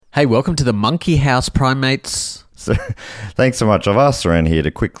Hey, welcome to the Monkey House Primates. So, thanks so much. I've asked around here to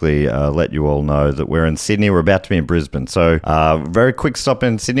quickly let you all know that we're in Sydney. We're about to be in Brisbane. So, very quick stop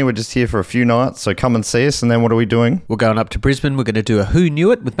in Sydney. We're just here for a few nights. So, come and see us. And then what are we doing? We're going up to Brisbane. We're going to do a Who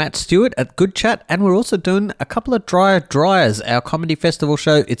Knew It with Matt Stewart at Good Chat. And we're also doing a couple of Dryers, our comedy festival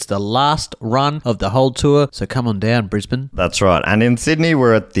show. It's the last run of the whole tour. So, come on down, Brisbane. That's right. And in Sydney,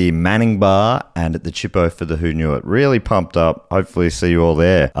 we're at the Manning Bar and at the Chippo for the Who Knew It. Really pumped up. Hopefully, see you all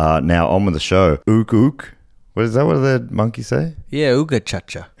there. Now, on with the show. Ook ook. What is that? What do the monkeys say? Yeah, ooga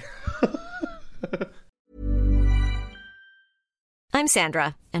cha-cha. I'm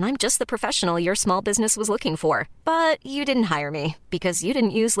Sandra, and I'm just the professional your small business was looking for. But you didn't hire me because you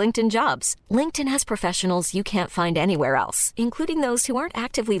didn't use LinkedIn Jobs. LinkedIn has professionals you can't find anywhere else, including those who aren't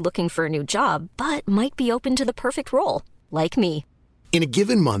actively looking for a new job, but might be open to the perfect role, like me. In a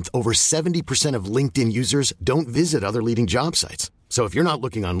given month, over 70% of LinkedIn users don't visit other leading job sites. So if you're not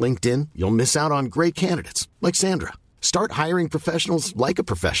looking on LinkedIn, you'll miss out on great candidates like Sandra. Start hiring professionals like a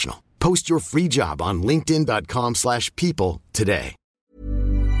professional. Post your free job on linkedin.com/people today.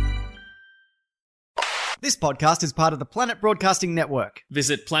 This podcast is part of the Planet Broadcasting Network.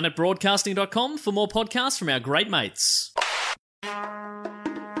 Visit planetbroadcasting.com for more podcasts from our great mates.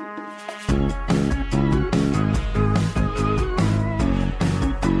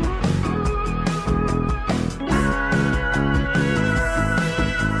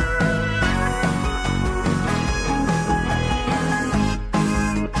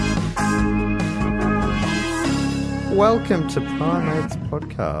 Welcome to Primates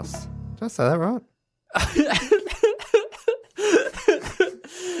Podcast. Did I say that right?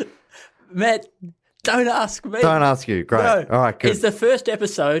 Matt, don't ask me. Don't ask you. Great. No, All right, good. it's the first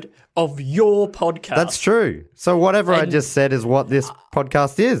episode of your podcast. That's true. So whatever I just said is what this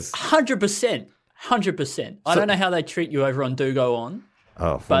podcast is. 100%. 100%. I don't know how they treat you over on Do Go On, Oh,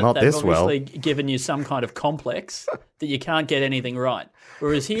 well, but not they've this well. obviously given you some kind of complex that you can't get anything right.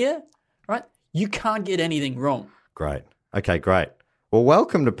 Whereas here, right, you can't get anything wrong. Great. Okay, great. Well,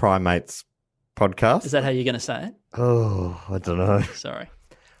 welcome to Primates Podcast. Is that how you're going to say it? Oh, I don't know. Sorry.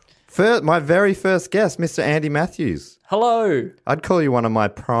 My very first guest, Mr. Andy Matthews. Hello. I'd call you one of my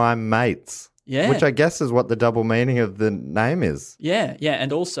prime mates. Yeah. Which I guess is what the double meaning of the name is. Yeah.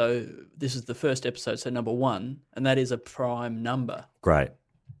 And also, this is the first episode, so number 1, and that is a prime number. Great.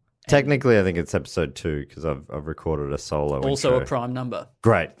 Technically, I think it's episode 2 because I've recorded a solo Also intro. a prime number.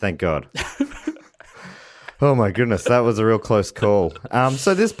 Great. Thank God. Oh, my goodness. That was a real close call.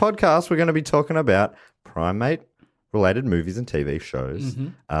 So this podcast, we're going to be talking about primate-related movies and TV shows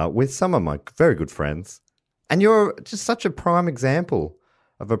with some of my very good friends. And you're just such a prime example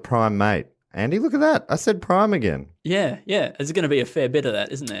of a prime mate. Andy, look at that. I said prime again. Yeah. There's going to be a fair bit of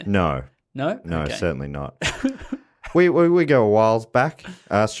that, isn't there? No. No? No, Okay. certainly not. we go a whiles back.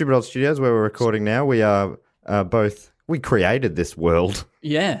 Stupid Old Studios, where we're recording now, we are we created this world.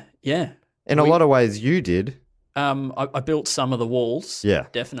 Yeah. In a lot of ways, you did. I built some of the walls. Yeah.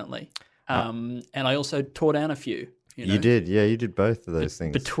 Definitely. And I also tore down a few. You did. Yeah, you did both of those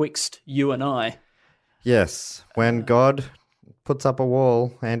things. Betwixt you and I. Yes. When God puts up a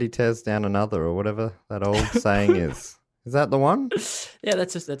wall, Andy tears down another, or whatever that old saying is. Is that the one? Yeah,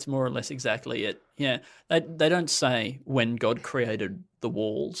 that's more or less exactly it. Yeah. They don't say when God created the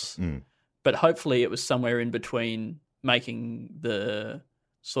walls, but hopefully it was somewhere in between making the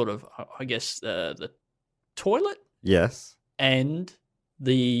sort of, I guess, the toilet Yes. and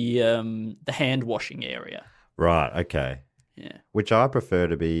the hand washing area. Right. Okay. Yeah. Which I prefer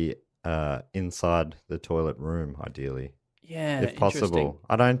to be inside the toilet room, ideally, Yeah. if possible.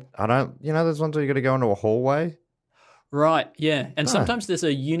 interesting. I don't. You know, there's ones where you got to go into a hallway. Right. Yeah. And No. sometimes there's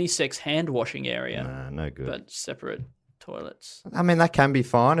a unisex hand washing area, Nah, no good. but separate toilets, I mean, that can be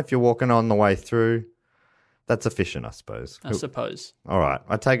fine if you're walking on the way through. That's efficient, I suppose. I suppose. All right,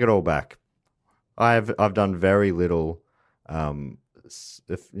 I take it all back. I've done very little,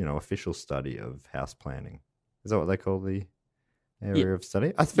 official study of house planning. Is that what they call the area of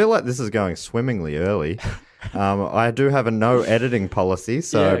study? I feel like this is going swimmingly early. I do have a no editing policy,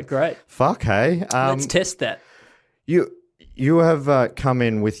 so Yeah, great. fuck hey. Let's test that. You have come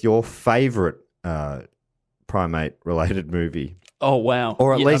in with your favourite primate related movie, Oh, wow.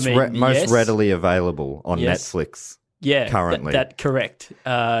 or at Yeah, least I mean, most yes. readily available on Yes. Netflix. Yeah, currently. that correct.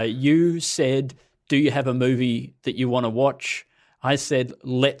 You said, do you have a movie that you want to watch? I said,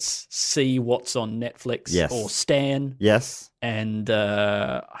 let's see what's on Netflix Yes. or Stan. Yes. And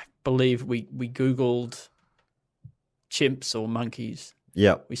I believe we Googled chimps or monkeys.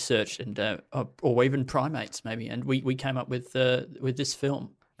 Yep. We searched and or even primates maybe, and we came up with this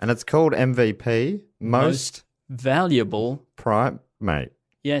film. And it's called MVP, Most Valuable Primate.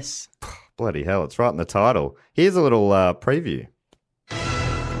 Yes. Bloody hell, it's right in the title. Here's a little preview.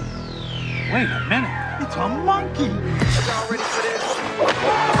 Wait a minute, it's a monkey.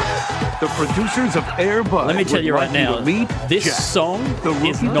 The producers of Air Bud Let me tell you would right like now, to meet this Jack, song the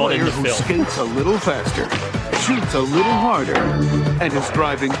is rookie not in player the who film. skates a little faster, shoots a little harder, and is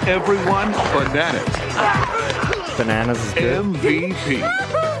driving everyone bananas. Bananas is good. MVP,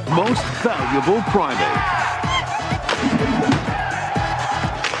 most valuable primate.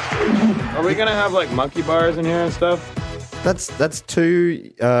 Are we gonna have like monkey bars in here and stuff? That's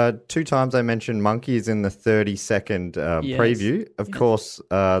two times I mentioned monkeys in the 30-second Yes. preview. Of course,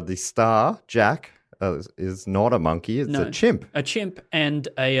 the star, Jack, is not a monkey. It's a chimp. A chimp, and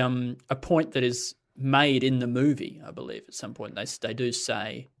a point that is made in the movie, I believe, at some point. They do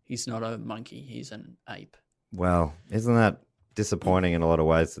say he's not a monkey, he's an ape. Well, isn't that disappointing in a lot of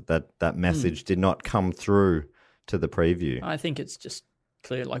ways that message did not come through to the preview? I think it's just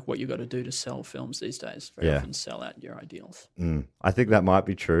clear, like what you got to do to sell films these days. Very often sell out your ideals. I think that might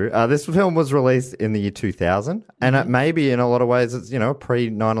be true. This film was released in the year 2000, and it maybe in a lot of ways it's, a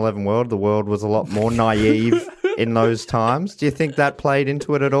pre-9/11 world. The world was a lot more naive in those times. Do you think that played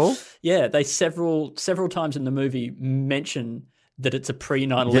into it at all? Yeah, they several times in the movie mention that it's a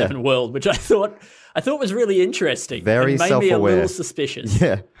pre-9/11 world, which I thought was really interesting. Very it made self-aware. me a little suspicious.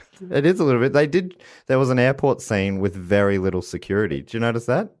 Yeah, it is a little bit. There was an airport scene with very little security. Did you notice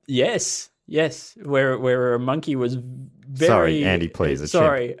that? Yes, where a monkey was very... Sorry, Andy, please.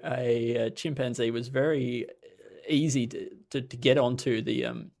 A chimpanzee was very easy to get onto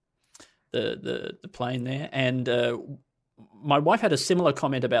the plane there, and my wife had a similar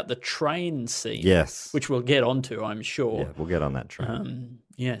comment about the train scene. Yes, which we'll get onto, I'm sure. Yeah, we'll get on that train.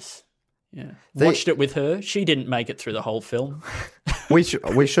 Yes. Yeah. Watched it with her. She didn't make it through the whole film. We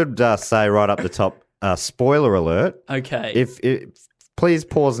should say right up the top, spoiler alert. Okay. If please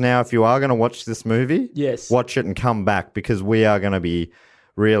pause now if you are going to watch this movie. Yes. Watch it and come back because we are going to be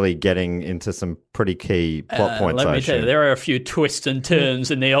really getting into some pretty key plot points. Let me tell you, there are a few twists and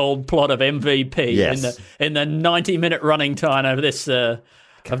turns in the old plot of MVP in the 90-minute running time of this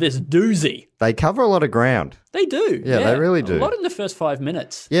doozy. They cover a lot of ground. They do. Yeah, they really do. A lot in the first 5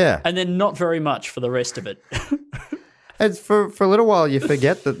 minutes. Yeah. And then not very much for the rest of it. It's for a little while you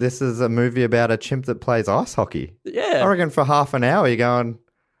forget that this is a movie about a chimp that plays ice hockey. Yeah. I reckon for half an hour you're going,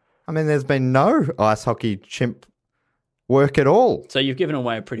 there's been no ice hockey chimp work at all. So you've given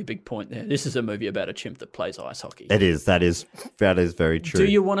away a pretty big point there. This is a movie about a chimp that plays ice hockey. It is. That is very true.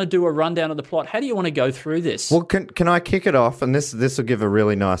 Do you want to do a rundown of the plot? How do you want to go through this? Well, can I kick it off? And this will give a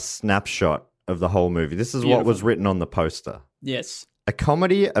really nice snapshot of the whole movie. This is what was written on the poster. Yes. A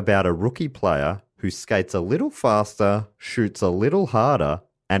comedy about a rookie player who skates a little faster, shoots a little harder,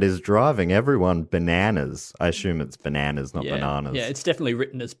 and is driving everyone bananas. I assume it's bananas, not bananas. Yeah, it's definitely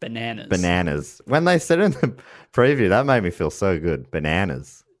written as bananas. Bananas. When they said it in the preview, that made me feel so good.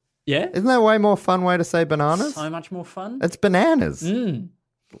 Bananas. Yeah? Isn't that a way more fun way to say bananas? So much more fun. It's bananas. Mm.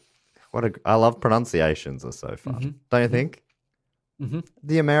 I love pronunciations are so fun. Don't you think? Mm-hmm.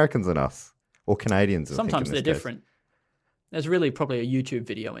 The Americans and us, or Canadians. Sometimes they're different. There's really probably a YouTube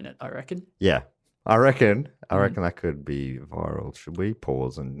video in it, I reckon. Yeah. I reckon that could be viral. Should we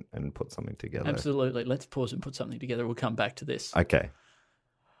pause and put something together? Absolutely. Let's pause and put something together. We'll come back to this. Okay.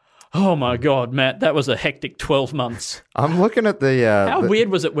 Oh, my God, Matt. That was a hectic 12 months. I'm looking at the... How weird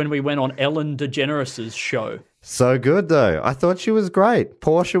was it when we went on Ellen DeGeneres' show? So good, though. I thought she was great.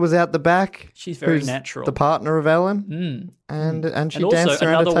 Portia was out the back. She's very natural. The partner of Ellen. And she and danced also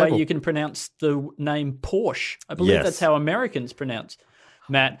around another a table. way you can pronounce the name Porsche. I believe Yes. that's how Americans pronounce.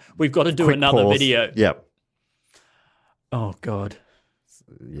 Matt, we've got to do Quick another pause. video. Yep. Oh, God.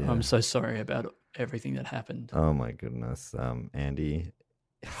 Yeah. I'm so sorry about everything that happened. Oh, my goodness. Andy,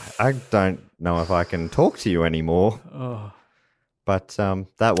 I don't know if I can talk to you anymore. Oh. But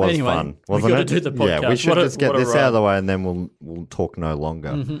that was Anyway, fun, we've wasn't got it? to do the podcast. Yeah, we should What a- just get what a this out of the ride. way and then we'll talk no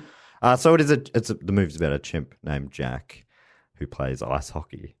longer. So it is the movie's about a chimp named Jack who plays ice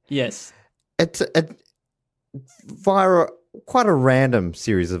hockey. Yes. It's via quite a random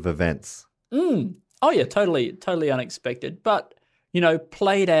series of events. Oh, yeah, totally unexpected. But,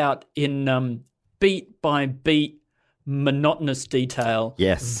 played out in beat by beat, monotonous detail.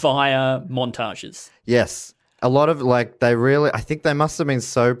 Yes. Via montages. Yes. A lot of I think they must have been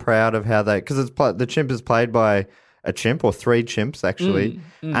so proud of how because the chimp is played by a chimp or three chimps actually,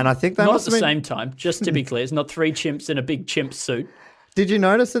 and I think they Not must at the have been. same time, just to be clear. It's not three chimps in a big chimp suit. Did you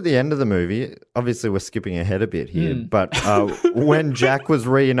notice at the end of the movie? Obviously, we're skipping ahead a bit here, but when Jack was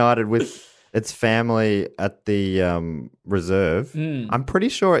reunited with its family at the reserve, I'm pretty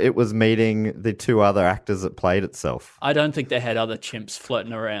sure it was meeting the two other actors that played itself. I don't think they had other chimps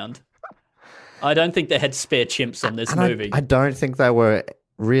floating around. I don't think they had spare chimps on this movie. I don't think they were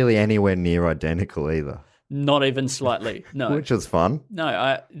really anywhere near identical either. Not even slightly, no. Which is fun.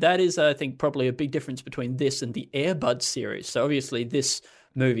 No, that is, I think, probably a big difference between this and the Air Bud series. So obviously this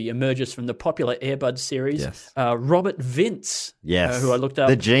movie emerges from the popular Air Bud series. Yes. Robert Vince, Yes. who I looked up.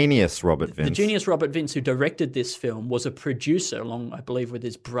 The genius Robert Vince. The genius Robert Vince, who directed this film, was a producer, along, I believe, with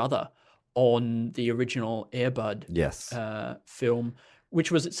his brother, on the original Air Bud Yes. film, which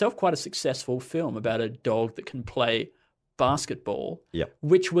was itself quite a successful film about a dog that can play basketball, Yep.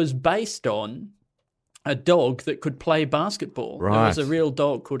 which was based on a dog that could play basketball. There was a Right. real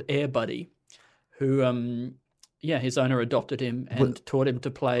dog called Air Buddy, who, his owner adopted him and taught him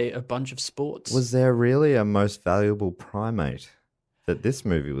to play a bunch of sports. Was there really a most valuable primate that this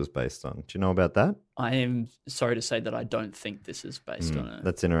movie was based on? Do you know about that? I am sorry to say that I don't think this is based on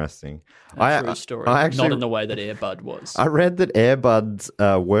That's interesting. a true story. I actually, Not in the way that Air Bud was. I read that Air Bud's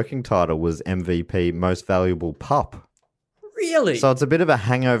working title was MVP, Most Valuable Pup. Really? So it's a bit of a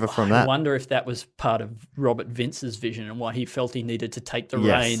hangover from I that. wonder if that was part of Robert Vince's vision and why he felt he needed to take the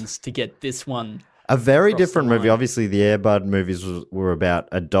Yes. reins to get this one. A very across the different movie. line. Obviously, the Air Bud movies were about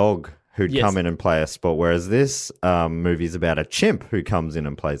a dog who'd Yes. come in and play a sport, whereas this movie is about a chimp who comes in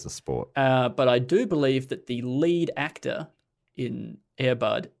and plays a sport. But I do believe that the lead actor in Air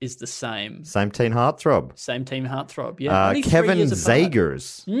Bud is the same. Same teen heartthrob. Same team heartthrob. Yeah. Only 3 Kevin years apart.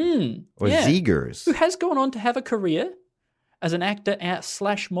 Zegers. Or yeah. Zegers. Who has gone on to have a career as an actor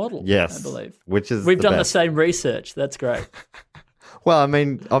 / model, Yes. I believe. Which is We've done best. the same research. That's great. Well, I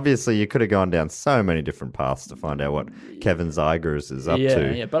mean, obviously, you could have gone down so many different paths to find out what Kevin Zegers is up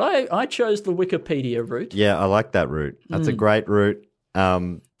to. Yeah, but I chose the Wikipedia route. Yeah, I like that route. That's a great route.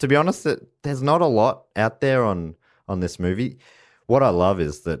 To be honest, there's not a lot out there on this movie. What I love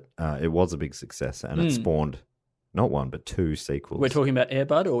is that it was a big success and it spawned not one but 2 sequels. We're talking about Air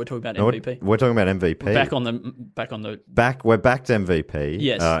Bud or we're talking about No, MVP? We're talking about MVP. We're back to MVP.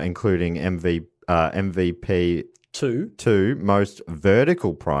 Yes. Including MVP 2, 2, most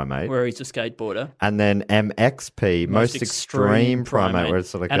vertical primate. where he's a skateboarder. And then MXP, most extreme primate, where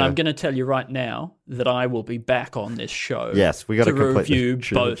it's like and I'm going to tell you right now that I will be back on this show. Yes, we got to to complete the review both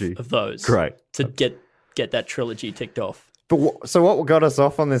trilogy. of those. Great. To get that trilogy ticked off. But so what got us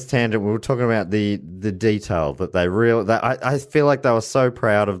off on this tangent? We were talking about the detail that they I feel like they were so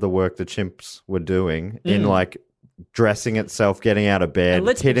proud of the work the chimps were doing in like dressing itself, getting out of bed, And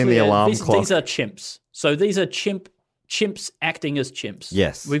let's be hitting the clear, alarm clock. These are chimps. So these are chimps acting as chimps.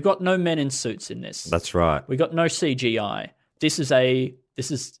 Yes. We've got no men in suits in this. That's right. We got no CGI. This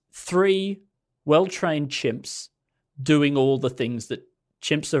is 3 well-trained chimps doing all the things that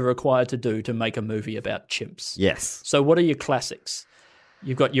chimps are required to do to make a movie about chimps. Yes. So what are your classics?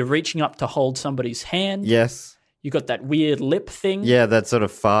 You've got you reaching up to hold somebody's hand. Yes. You've got that weird lip thing. Yeah, that sort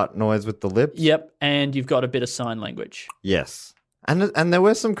of fart noise with the lips. Yep. And you've got a bit of sign language. Yes. And there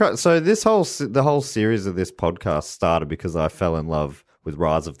were some so the whole series of this podcast started because I fell in love with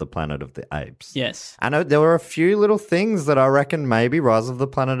Rise of the Planet of the Apes. Yes. And there were a few little things that I reckon maybe Rise of the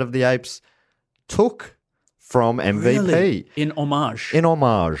Planet of the Apes took from MVP. Really? In homage. In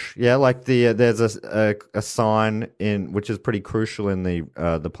homage, yeah, like there's a sign in which is pretty crucial in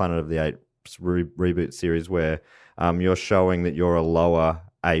the Planet of the Apes reboot series where you're showing that you're a lower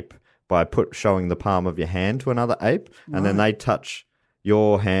ape by showing the palm of your hand to another ape, and then they touch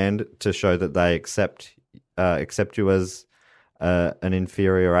your hand to show that they accept you as an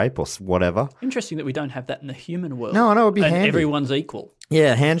inferior ape or whatever. Interesting that we don't have that in the human world. No, I know, it'd be and handy. everyone's equal.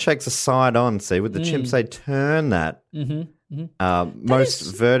 Yeah, handshakes are side on. See, with the chimps, they turn that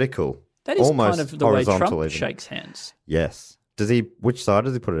most vertical. That is almost kind of the way horizontal Trump even. shakes hands. Yes. Does he? Which side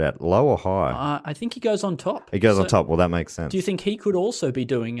does he put it at? Low or high? I think he goes on top. He goes So on top. Well, that makes sense. Do you think he could also be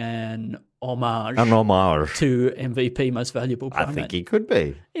doing an homage An homage. to MVP, Most Valuable I Primate? think he could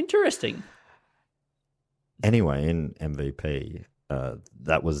be. Interesting. Anyway, in MVP,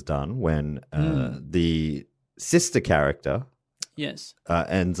 that was done when the sister character Yes.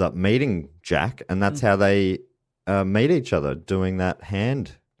 ends up meeting Jack, and that's how they meet each other, doing that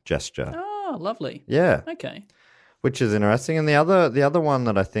hand gesture. Oh, lovely. Yeah. Okay. Which is interesting. And the other one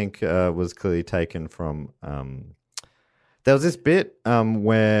that I think was clearly taken from there was this bit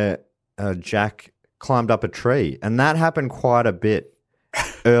where Jack climbed up a tree, and that happened quite a bit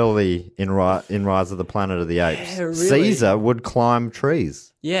early in Rise of the Planet of the Apes. Yeah, really? Caesar would climb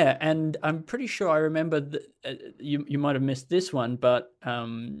trees. Yeah, and I'm pretty sure I remember that you might have missed this one, but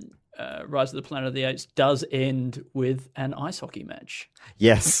Rise of the Planet of the Apes does end with an ice hockey match.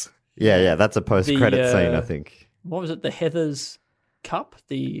 Yes. Yeah, that's a post-credit The, scene, I think. What was it? The Heather's Cup?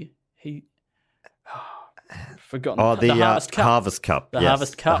 Forgotten. Oh, the Harvest Cup. Harvest Cup. The yes,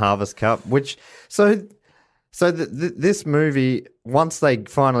 Harvest Cup. The Harvest Cup. Which this movie, once they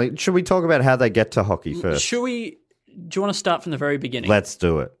finally, should we talk about how they get to hockey first? Do you want to start from the very beginning? Let's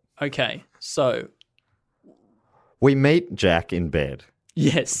do it. Okay, so We meet Jack in bed,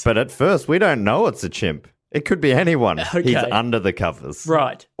 yes, but at first we don't know it's a chimp. It could be anyone. Okay. He's under the covers.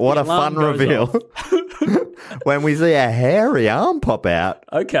 right. What The a fun alarm goes reveal. off. When we see a hairy arm pop out.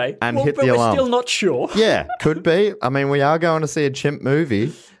 Okay, And well, hit but the we're alarm. still not sure. Yeah, could be. I mean, we are going to see a chimp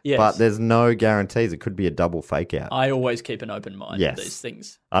movie, Yes. but there's no guarantees. It could be a double fake out. I always keep an open mind Yes. with these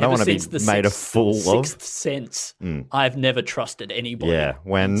things. I don't Ever wanna be since the made a Sixth- fool of. Sixth Sense. I've never trusted anybody. Yeah,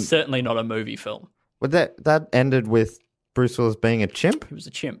 when- And certainly not a movie film. But that ended with Bruce Willis being a chimp? He was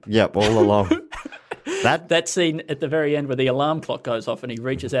a chimp. Yep, all along. That scene at the very end where the alarm clock goes off and he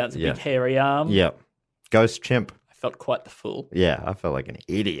reaches out, it's a Yeah. big hairy arm. Yep. Ghost chimp. I felt quite the fool. Yeah, I felt like an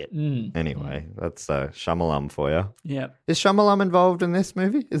idiot. Anyway, that's Shyamalan for you. Yeah. Is Shyamalan involved in this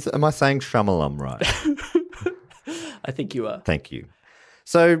movie? Am I saying Shyamalan right? I think you are. Thank you.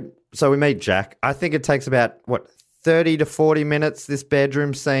 So we meet Jack. I think it takes about, 30 to 40 minutes, this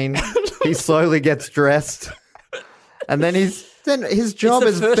bedroom scene. He slowly gets dressed. And then his job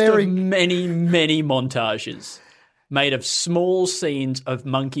it's is the first very... of many, many montages made of small scenes of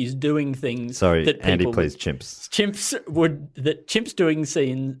monkeys doing things Sorry, that people Andy, please, chimps. Chimps doing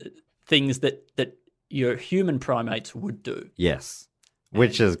things that your human primates would do. Yes,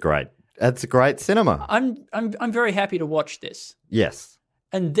 which is great. It's great cinema. I'm very happy to watch this. Yes.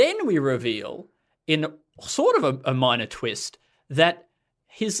 And then we reveal, in sort of a minor twist, that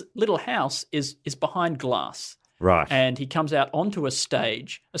his little house is behind glass. Right. And he comes out onto a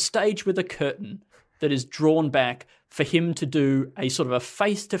stage with a curtain that is drawn back for him to do a sort of a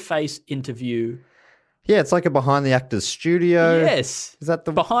face-to-face interview. Yeah, it's like a behind the actors studio. Yes. Is that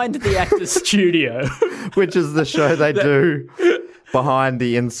the Behind the actor's studio. which is the show they do behind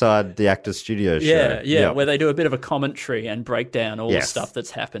the inside the actors studio show. Yeah, Yep. where they do a bit of a commentary and break down all the Yes. stuff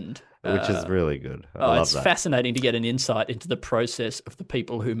that's happened. Which is really good. I love it's that. fascinating to get an insight into the process of the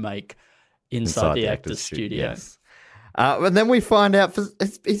people who make Inside the Actors Studio. Yes. And then we find out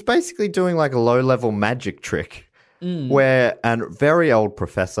he's basically doing like a low-level magic trick where a very old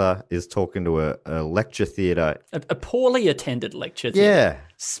professor is talking to a lecture theatre. A poorly attended lecture. Yeah.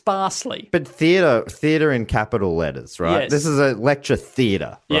 Sparsely. But theatre in capital letters, right? Yes. This is a lecture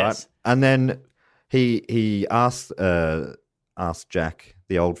theatre, right? Yes. And then he asked Jack,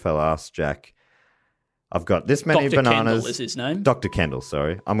 the old fella asked Jack, I've got this many Dr. bananas. Kendall is his name. Dr. Kendall,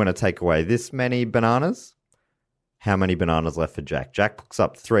 sorry. I'm going to take away this many bananas. How many bananas left for Jack? Jack puts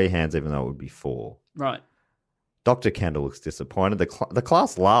up 3 hands, even though it would be 4. Right. Dr. Kendall looks disappointed. The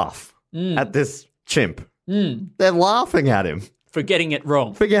class laugh at this chimp. They're laughing at him For getting it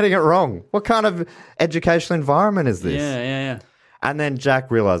wrong. for getting it wrong. What kind of educational environment is this? Yeah. And then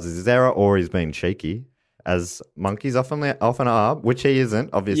Jack realizes his error, or he's being cheeky, as monkeys often are, which he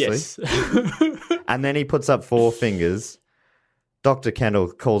isn't, obviously. Yes. And then he puts up 4 fingers. Dr.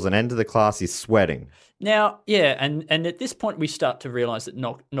 Kendall calls an end to the class. He's sweating. Now, yeah, and at this point we start to realize that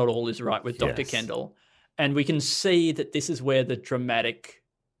not all is right with Dr. Yes. Kendall. And we can see that this is where the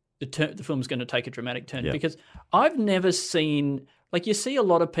film's going to take a dramatic turn. Yep. Because I've never seen, like, you see a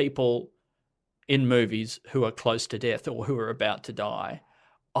lot of people in movies who are close to death or who are about to die.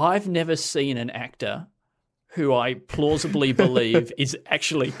 I've never seen an actor who I plausibly believe is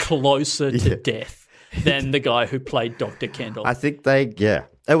actually closer to death than the guy who played Dr. Kendall. I think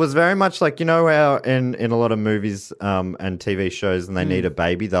it was very much like, you know how in a lot of movies and TV shows and they need a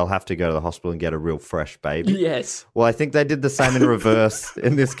baby, they'll have to go to the hospital and get a real fresh baby. Yes. Well, I think they did the same in reverse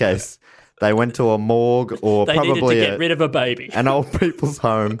in this case. They went to a morgue or They needed to probably get rid of a baby. an old people's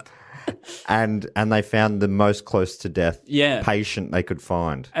home and they found the most close to death patient they could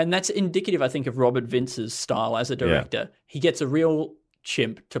find. And that's indicative, I think, of Robert Vince's style as a director. He gets a real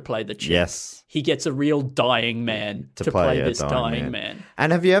chimp to play the chimp. Yes. He gets a real dying man to play a this dying man.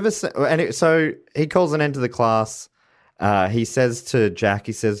 And have you ever seen, so he calls an end to the class. He says to Jack,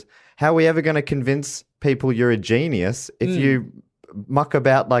 how are we ever going to convince people you're a genius if you muck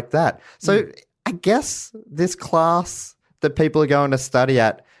about like that? So I guess this class that people are going to study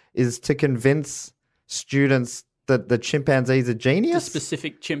at is to convince students that the chimpanzee's a The genius?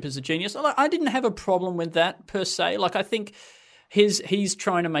 specific chimp is a genius. I didn't have a problem with that per se. Like, I think he's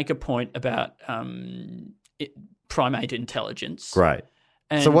trying to make a point about primate intelligence. Great.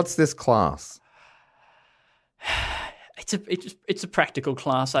 And So what's this class? It's a practical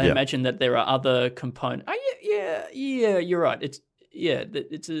class. I Yeah. imagine that there are other components. Oh, yeah, you're right.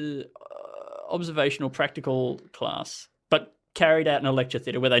 it's a observational practical class, but carried out in a lecture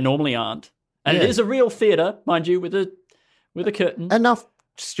theatre where they normally aren't. And it is a real theatre, mind you, with a curtain. Enough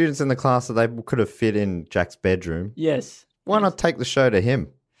students in the class that they could have fit in Jack's bedroom. Yes. Why not take the show to him?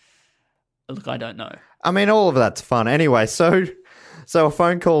 Look, I don't know. I mean, all of that's fun. Anyway, so a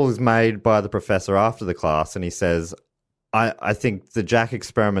phone call is made by the professor after the class, and he says, I think the Jack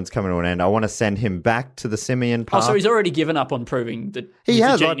experiment's coming to an end. I want to send him back to the Simian Park. Oh, so he's already given up on proving that He he's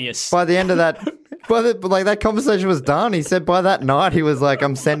has. a genius. By the end of that, that conversation was done. He said by that night he was like,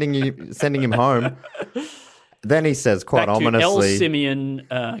 I'm sending him home. Then he says, quite back ominously, to El Simian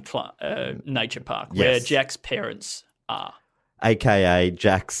Nature Park, where Yes. Jack's parents are. AKA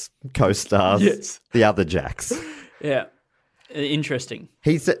Jack's co-stars, Yes. the other Jacks. Yeah. Interesting.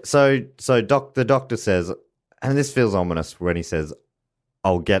 He said, the doctor says, and this feels ominous when he says,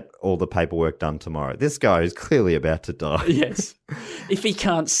 I'll get all the paperwork done tomorrow. This guy is clearly about to die. Yes. If he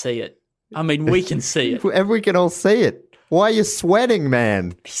can't see it, I mean, we can see it. And we can all see it. Why are you sweating,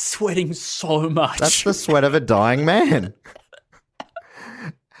 man? He's sweating so much. That's the sweat of a dying man.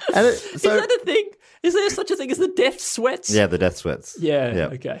 Is that a thing? Is there such a thing as the death sweats? Yeah, the death sweats. Yeah.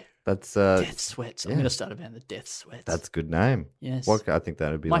 Okay. That's Death sweats. I'm going to start a band, the Death Sweats. That's a good name. Yes. I think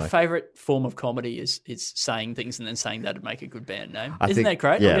that would be My like. favourite form of comedy is saying things and then saying that would make a good band name. I Isn't think- that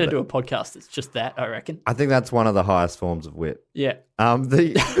great? yeah, I'm going to do a podcast that's just that, I reckon. I think that's one of the highest forms of wit. Yeah.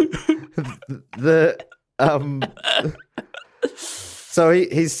 So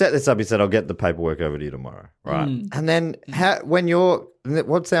he set this up. He said, "I'll get the paperwork over to you tomorrow." Right, and then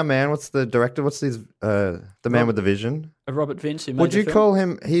what's our man? What's the director? What's his the man with the vision? Robert Vince, who made Would the you film. call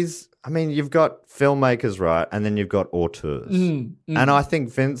him? You've got filmmakers, right, and then you've got auteurs, and I think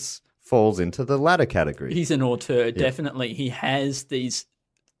Vince falls into the latter category. He's an auteur, definitely. He has these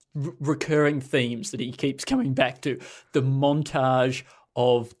recurring themes that he keeps coming back to. The montage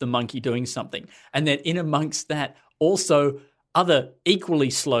of the monkey doing something. And then in amongst that, also other equally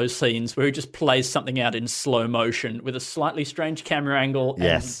slow scenes where he just plays something out in slow motion with a slightly strange camera angle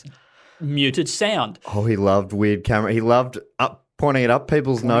Yes. and muted sound. Oh, he loved weird camera. He loved pointing it up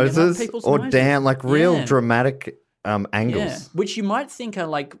people's noses people's or noses. down, like real Yeah. dramatic angles. Yeah, which you might think are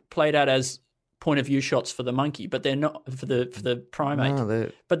like played out as point of view shots for the monkey, but they're not for the primate.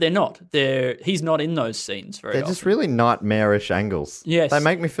 No, but they're not. He's not in those scenes very they're often. just really nightmarish angles. Yes. They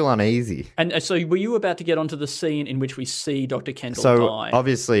make me feel uneasy. And so were you about to get onto the scene in which we see Dr. Kendall So die?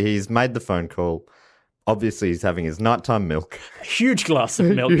 obviously he's made the phone call. Obviously he's having his nighttime milk. Huge glass of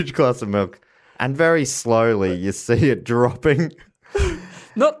milk. Huge glass of milk. And very slowly you see it dropping.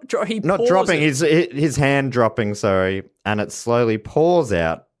 Not Not dropping, his hand dropping, sorry. And it slowly pours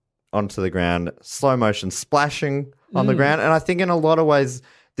out onto the ground, slow motion splashing on the ground. And I think in a lot of ways,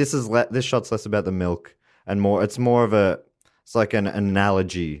 this shot's less about the milk and more. It's like an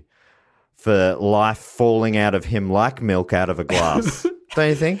analogy for life falling out of him like milk out of a glass. Don't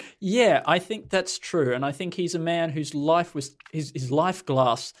you think? Yeah, I think that's true. And I think he's a man whose life was his life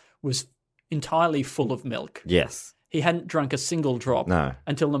glass was entirely full of milk. Yes. He hadn't drunk a single drop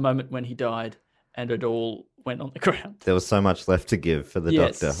until the moment when he died, and it all went on the ground. There was so much left to give for the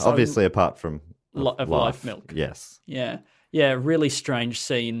Yes, doctor, so- obviously apart from Of life milk. Yes. Yeah. Yeah, really strange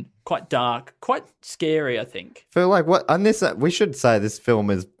scene. Quite dark. Quite scary, I think. Feel like what on this we should say this film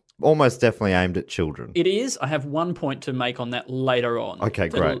is almost definitely aimed at children. It is. I have one point to make on that later on. Okay,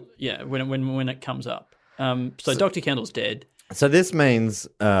 great. Yeah, when it comes up. So Dr. Kendall's dead. So this means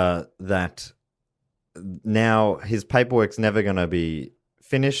that now his paperwork's never going to be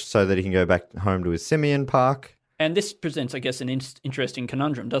finished so that he can go back home to his Simian Park. And this presents, I guess, an interesting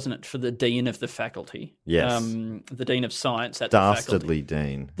conundrum, doesn't it, for the dean of the faculty? Yes. The dean of science at the faculty. Dastardly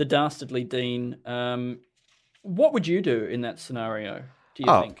dean. The dastardly dean. What would you do in that scenario, do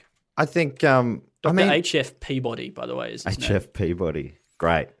you think? I think... Dr. H.F. Peabody, by the way, is his name. H.F. Peabody.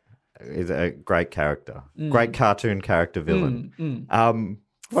 Great. He's a great character. Great cartoon character villain.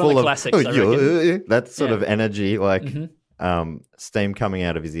 One of the classics, I reckon. That sort of energy, like steam coming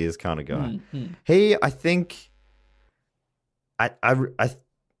out of his ears kind of guy. He, I think... I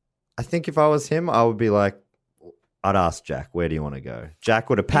think if I was him, I would be like, I'd ask Jack, where do you want to go? Jack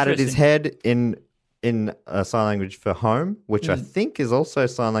would have patted his head in sign language for home, which I think is also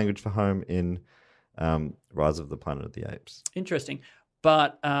sign language for home in Rise of the Planet of the Apes. Interesting.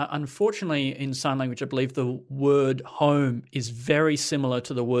 But unfortunately, in sign language, I believe the word home is very similar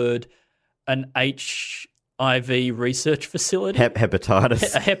to the word an HIV research facility.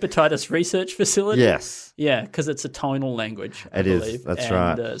 Hepatitis. A hepatitis research facility. Yes. Yeah, because it's a tonal language, I It is, believe. that's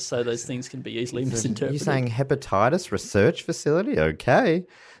and, right. So those things can be easily misinterpreted. You're saying hepatitis research facility? Okay.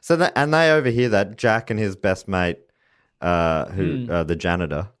 So they overhear that. Jack and his best mate the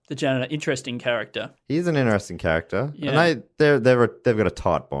janitor. The janitor, interesting character. He's an interesting character, Yeah. and they've got a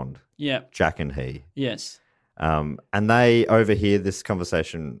tight bond. Yeah. Jack and he. Yes. And they overhear this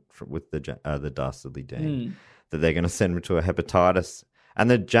conversation with the dastardly dean that they're going to send him to a hepatitis. And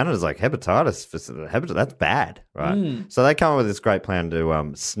the janitor's like, hepatitis, that's bad, right? So they come up with this great plan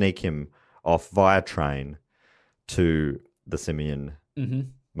to sneak him off via train to the Simeon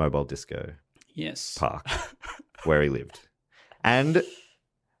Mobile Disco Yes. Park where he lived. And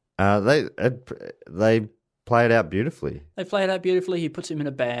they play it out beautifully. They play it out beautifully. He puts him in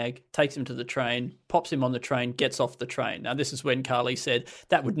a bag, takes him to the train, pops him on the train, gets off the train. Now, this is when Carly said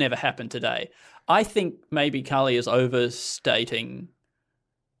that would never happen today. I think maybe Carly is overstating,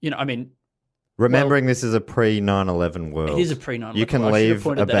 Remembering this is a pre-9/11 world. it is a pre-9/11. You can I should have leave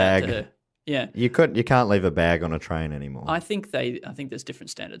pointed a that out to bag. her. Yeah. You can't leave a bag on a train anymore. I think there's different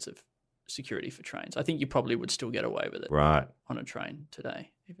standards of security for trains. I think you probably would still get away with it Right. on a train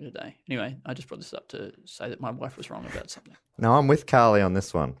today, even today. Anyway, I just brought this up to say that my wife was wrong about something. No, I'm with Carly on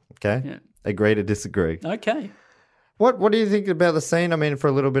this one. Okay. Yeah. Agree to disagree. Okay. What do you think about the scene? I mean, for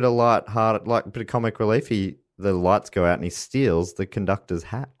a little bit of bit of comic relief, the lights go out and he steals the conductor's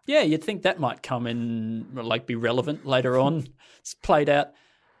hat. Yeah, you'd think that might come in, be relevant later on. It's played out.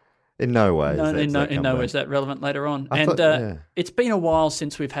 In no way. In no way is that relevant later on. It's been a while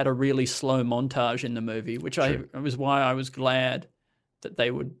since we've had a really slow montage in the movie, which was why I was glad that they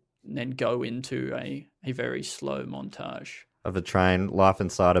would then go into a very slow montage. Of a train, life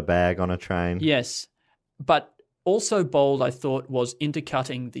inside a bag on a train. Yes, but also bold, I thought, was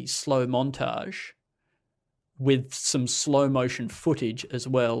intercutting the slow montage with some slow motion footage as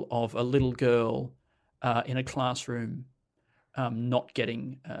well of a little girl in a classroom not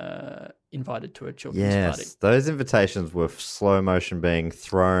getting invited to a children's party. Yes, those invitations were slow motion being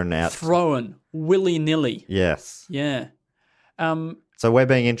thrown out. Thrown willy-nilly. Yes. Yeah. So we're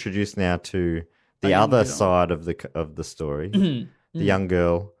being introduced now to the other side of the story. The young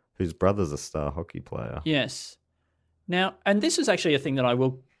girl whose brother's a star hockey player. Yes. Now, and this is actually a thing that I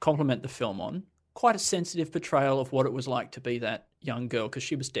will compliment the film on. Quite a sensitive portrayal of what it was like to be that young girl because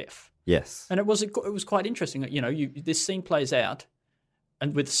she was deaf. Yes. And it was quite interesting. This scene plays out,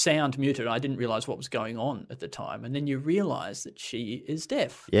 and with sound muted, I didn't realize what was going on at the time. And then you realize that she is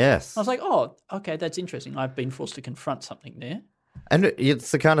deaf. Yes. I was like, oh, okay, that's interesting. I've been forced to confront something there. And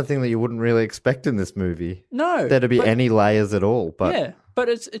it's the kind of thing that you wouldn't really expect in this movie. No. There to be any layers at all. But yeah, but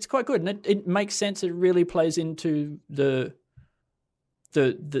it's quite good. And it makes sense. It really plays into the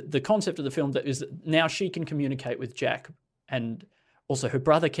concept of the film that is that now she can communicate with Jack and also her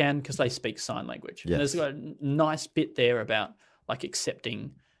brother can because they speak sign language. Yes. And there's a nice bit there about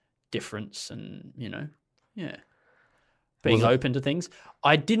accepting difference and, being open to things.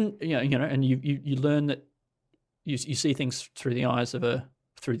 I didn't, and you learn that you see things through the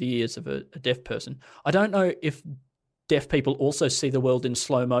ears of a deaf person. I don't know if deaf people also see the world in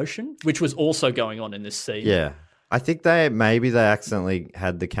slow motion, which was also going on in this scene. Yeah. I think they accidentally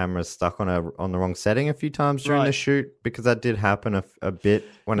had the camera stuck on the wrong setting a few times during the shoot because that did happen a bit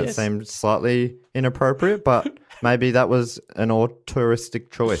when it seemed slightly inappropriate, but maybe that was an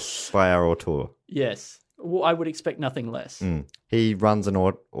auteuristic choice by our auteur. Yes. Well, I would expect nothing less. He runs an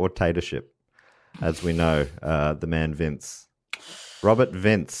autatorship, as we know, the man Vince. Robert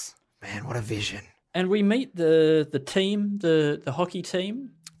Vince. Man, what a vision. And we meet the team, the hockey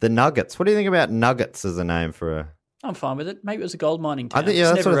team. The Nuggets. What do you think about Nuggets as a name for a... I'm fine with it. Maybe it was a gold mining town. I think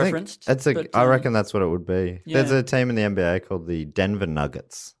that's never what referenced. I think. I reckon that's what it would be. Yeah. There's a team in the NBA called the Denver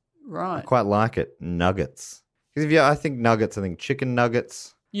Nuggets. Right. I quite like it. Nuggets. Because I think nuggets. I think chicken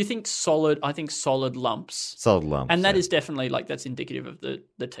nuggets. You think solid? I think solid lumps. Solid lumps. And that is definitely that's indicative of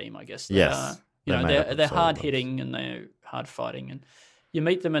the team, I guess. Yes. They're hard hitting and they're hard fighting, and you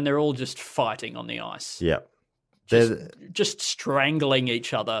meet them and they're all just fighting on the ice. Yeah. Just strangling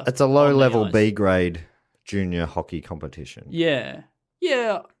each other. It's a low-level B grade junior hockey competition. Yeah.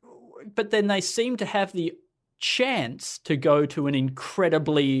 Yeah. But then they seem to have the chance to go to an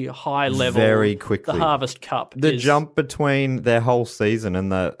incredibly high level very quickly. The Harvest Cup. The jump between their whole season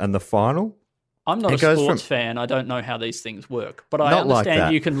and the final. I'm not a sports fan. I don't know how these things work. But I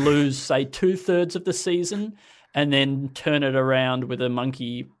understand you can lose, say, 2/3 of the season and then turn it around with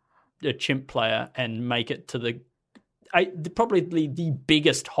a chimp player and make it to probably the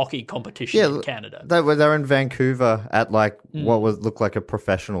biggest hockey competition in Canada. They're in Vancouver at what looked like a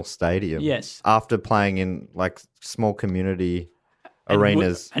professional stadium. Yes. After playing in small community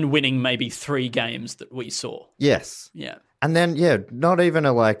arenas. And winning maybe 3 games that we saw. Yes. Yeah. And then, not even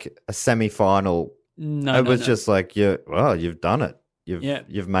a semi-final. No, it was just you've done it.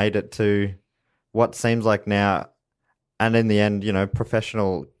 You've made it to what seems like now And in the end,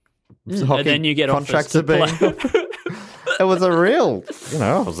 professional and hockey then you get contracts offers are to being. play. It was a real,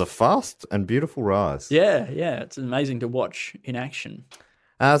 it was a fast and beautiful rise. Yeah, it's amazing to watch in action.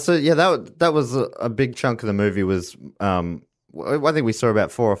 That was a big chunk of the movie. Was I think we saw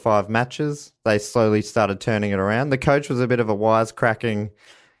about 4 or 5 matches. They slowly started turning it around. The coach was a bit of a wisecracking.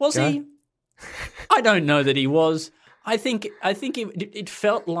 Was guy. he? I don't know that he was. I think it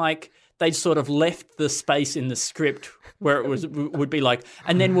felt like they'd sort of left the space in the script where it would be like,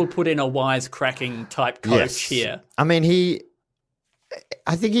 and then we'll put in a wisecracking type coach here. I mean,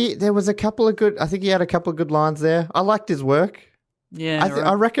 I think he had a couple of good lines there. I liked his work. Yeah,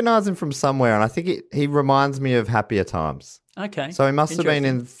 I recognize him from somewhere, and I think he reminds me of Happier Times. Okay. So he must have been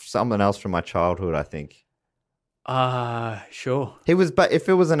in something else from my childhood, I think. Sure. He was, but if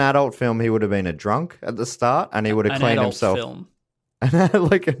it was an adult film, he would have been a drunk at the start, and he would have cleaned himself. Film.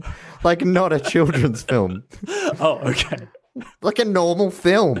 like not a children's film. Oh, okay. Like a normal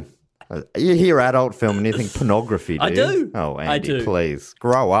film. You hear adult film and you think pornography, do I you? do. Oh, Andy, I do. please.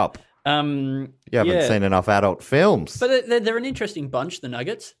 Grow up. You haven't seen enough adult films. But they're an interesting bunch, the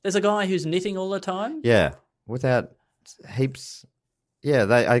Nuggets. There's a guy who's knitting all the time. Yeah, without heaps. Yeah,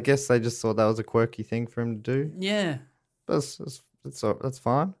 I guess they just thought that was a quirky thing for him to do. Yeah. But that's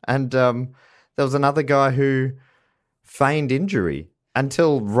fine. And there was another guy who feigned injury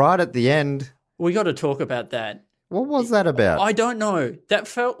until right at the end. We got to talk about that. What was that about? I don't know. That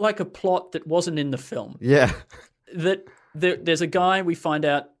felt like a plot that wasn't in the film. Yeah. There's a guy we find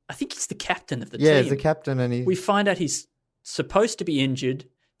out, I think he's the captain of the team. Yeah, he's the captain and we find out he's supposed to be injured.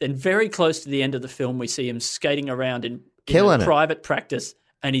 Then very close to the end of the film, we see him skating around in private practice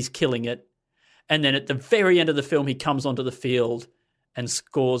and he's killing it. And then at the very end of the film, he comes onto the field and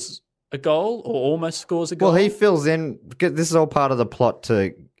scores a goal or almost scores a goal. Well, he fills in. This is all part of the plot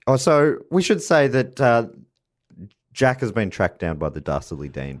to. Oh, so we should say that Jack has been tracked down by the Dastardly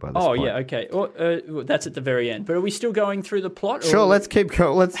Dean by this point. Yeah, okay. That's at the very end. But are we still going through the plot? Sure, let's keep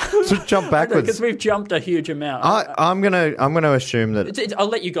going. Let's jump backwards because we've jumped a huge amount. I'm gonna assume that. I'll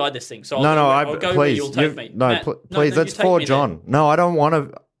let you guide this thing. So I'll go please, where you'll take me. Please. That's for John. No, I don't want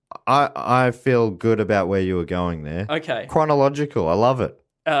to. I feel good about where you were going there. Okay. Chronological. I love it.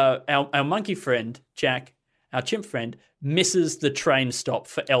 Our monkey friend, Jack, our chimp friend, misses the train stop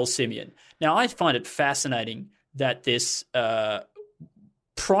for El Simeon. Now, I find it fascinating that this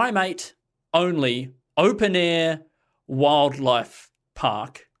primate-only open-air wildlife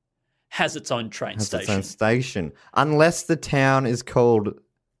park has its own train station. Its own station. Unless the town is called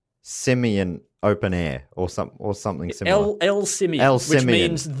Simeon Open Air or something similar. El Simeon, which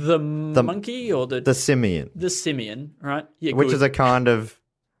means the monkey or the simian. The simian, right? Yeah, which is a kind of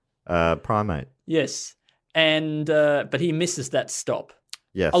primate. Yes. And but he misses that stop.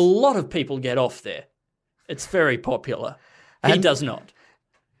 Yes. A lot of people get off there. It's very popular. He does not.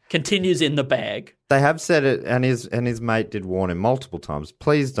 Continues in the bag. They have said it, and his mate did warn him multiple times.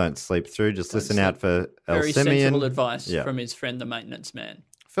 Please don't sleep through. Just listen out for El Simeon. Very sensible advice from his friend, the maintenance man.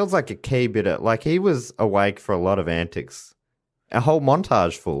 Feels like a key bit of, like he was awake for a lot of antics. A whole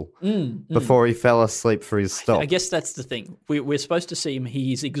montage full before he fell asleep for his stop. I guess that's the thing. We're supposed to see him.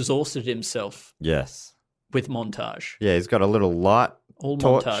 He's exhausted himself. Yes. With montage. Yeah, he's got a little light. All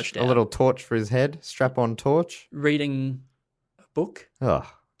torch, montaged out. A little torch for his head. Strap-on torch. Reading a book about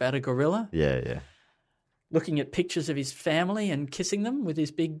a gorilla. Yeah. Looking at pictures of his family and kissing them with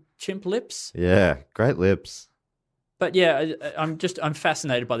his big chimp lips. Yeah, great lips. But yeah, I'm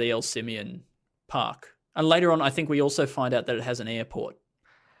fascinated by the El Simeon Park. And later on, I think we also find out that it has an airport.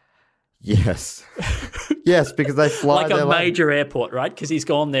 Yes. Yes, because they fly like a major airport, right? Because he's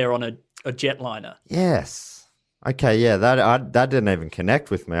gone there on a jetliner. Yes. Okay, yeah, that didn't even connect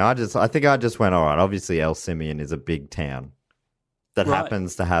with me. I think I just went, all right, obviously El Simeon is a big town that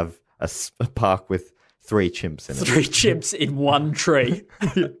happens to have a park with 3 chimps in it. 3 chimps in one tree.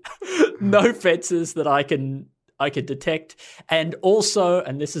 No fences that I can detect. And also,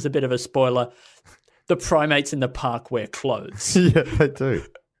 and this is a bit of a spoiler, the primates in the park wear clothes. Yeah, they do.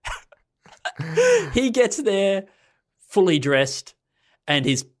 He gets there fully dressed, and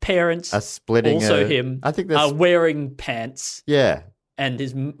his parents are splitting. Also, are wearing pants. Yeah, and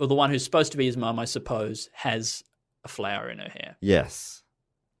the one who's supposed to be his mum, I suppose, has a flower in her hair. Yes.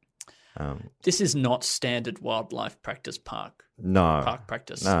 This is not standard wildlife practice park. No park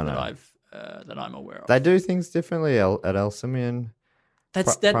practice that I'm aware of. They do things differently at El Simeon.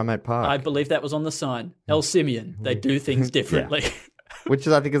 Primate Park. I believe that was on the sign. El Simeon. They do things differently. Which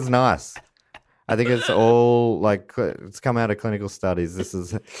I think is nice. I think it's all it's come out of clinical studies. This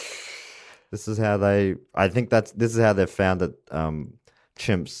is how they. I think this is how they've found that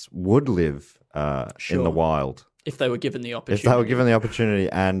chimps would live in the wild. If they were given the opportunity. If they were given the opportunity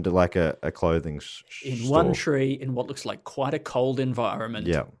and like a clothing in store. one tree in what looks like quite a cold environment.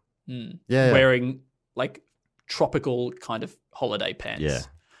 Yeah. Mm. Yeah. Wearing like tropical kind of holiday pants. Yeah.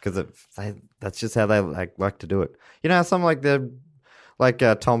 Because that's just how they like to do it. You know, some like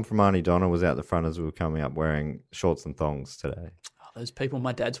Tom from Auntie Donna was out the front as we were coming up wearing shorts and thongs today. Oh, those people,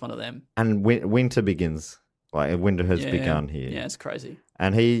 my dad's one of them. And winter begins. Like winter has begun here. Yeah, it's crazy.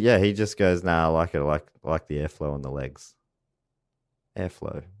 And he just goes, nah, I like it, like the airflow on the legs.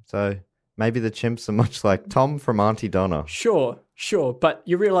 Airflow. So maybe the chimps are much like Tom from Auntie Donna. Sure. But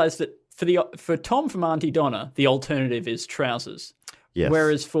you realise that for Tom from Auntie Donna, the alternative is trousers. Yes.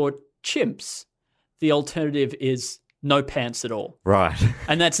 Whereas for chimps, the alternative is no pants at all. Right.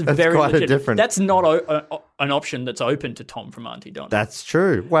 And that's That's very quite a legit. different- That's not an option that's open to Tom from Auntie Donna. That's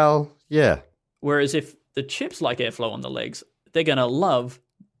true. Well, yeah. Whereas if the chimps like airflow on the legs, they're going to love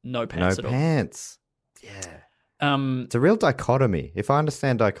no pants No at pants. Yeah. all. It's a real dichotomy, if I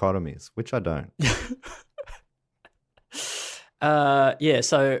understand dichotomies, which I don't. Yeah,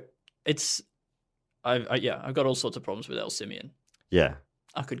 so it's... I've got all sorts of problems with El Simeon. Yeah.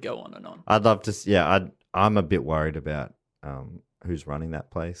 I could go on and on. I'd love to. I'm a bit worried about who's running that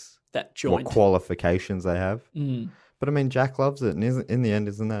place. That joint. What qualifications they have. Mm. But I mean, Jack loves it, and in the end,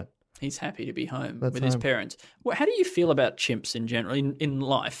 isn't that? He's happy to be home That's with his home. parents. Well, how do you feel about chimps in general, in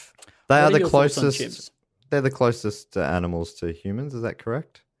life? They What are the your thoughts on closest. chimps? They're the closest animals to humans. Is that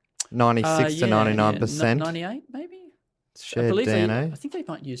correct? 96 to Yeah, 99%. 98 maybe? Shared I believe DNA. I think they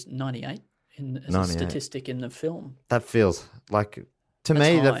might use 98 as 98. a statistic in the film. That feels like, to That's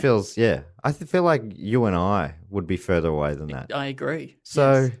me, high. that feels, yeah. I feel like you and I would be further away than that. I agree.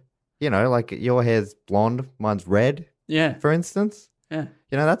 So, Yes. you know, like your hair's blonde, mine's red, Yeah. for instance. Yeah.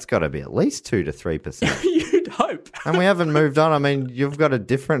 You know, that's got to be at least 2 to 3%. You'd hope. And we haven't moved on. I mean, you've got a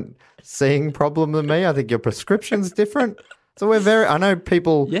different seeing problem than me. I think your prescription's different. So I know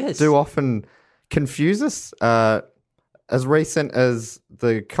people Yes. do often confuse us. As recent as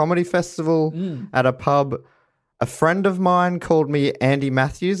the comedy festival at a pub, a friend of mine called me Andy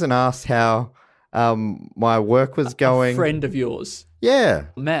Matthews and asked how my work was going. A friend of yours. Yeah.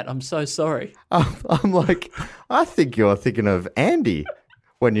 Matt, I'm so sorry. I'm like, I think you're thinking of Andy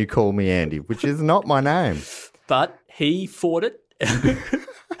when you call me Andy, which is not my name. But he fought it.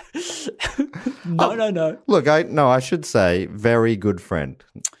 No. Look, I should say very good friend.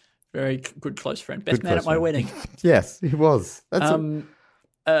 Very good close friend. Best Good man close at my friend. wedding. Yes, he was. That's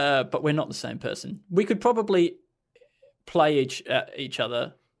But we're not the same person. We could probably play each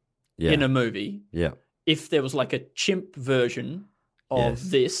other yeah. in a movie. Yeah. If there was like a chimp version of Yes.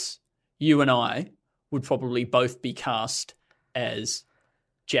 this, you and I would probably both be cast as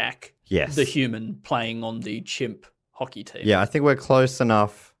Jack, Yes. the human, playing on the chimp hockey team. Yeah, I think we're close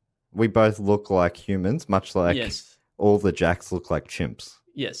enough. We both look like humans, much like Yes. all the Jacks look like chimps.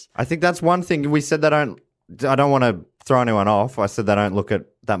 Yes. I think that's one thing we said. I don't want to throw anyone off. I said they don't look at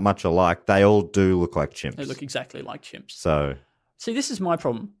that much alike. They all do look like chimps. They look exactly like chimps. So, See, this is my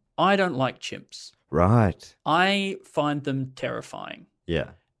problem. I don't like chimps. right. I find them terrifying.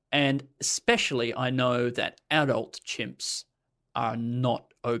 Yeah. And especially, I know that adult chimps are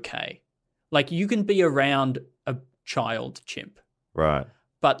not okay. Like, you can be around a child chimp, Right.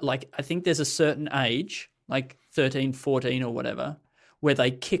 but like, I think there's a certain age, like 13, 14 or whatever, where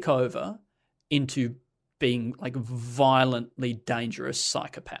they kick over into being like violently dangerous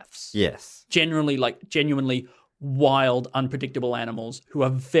psychopaths. Yes. Generally, like genuinely wild, unpredictable animals who are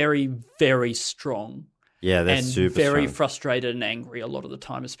very, very strong. Yeah, they're and super very strong. frustrated and angry a lot of the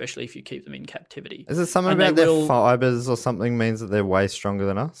time, especially if you keep them in captivity. Is it something And about they their will- fibers or something means that they're way stronger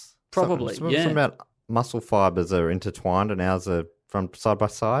than us? Probably, Something yeah. about muscle fibers are intertwined and ours are from side by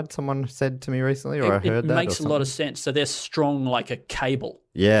side. Someone said to me recently, or I heard It that. makes or a lot of something. sense. So they're strong like a cable.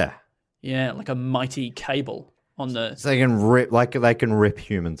 Yeah. Yeah, like a mighty cable on the. So they can rip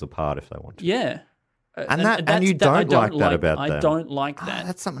humans apart if they want to. Yeah. And that's- you I don't like that about I them. don't like Ah, that.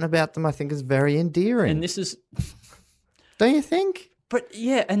 that's something about them I think is very endearing. And this is. Don't you think? But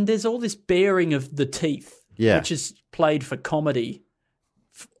yeah, and there's all this baring of the teeth, Yeah. which is played for comedy,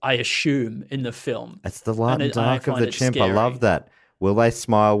 I assume, in the film. It's the light And and I dark of find the it chimp. I scary. love that. Will they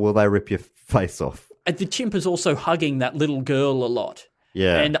smile? Will they rip your face off? And the chimp is also hugging that little girl a lot.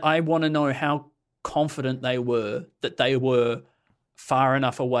 Yeah. And I want to know how confident they were that they were far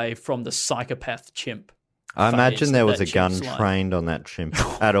enough away from the psychopath chimp. I imagine phase there that was a that gun chimp's like. trained on that chimp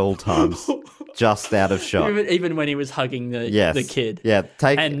at all times, just out of shot. Even when he was hugging the Yes. kid. Yeah,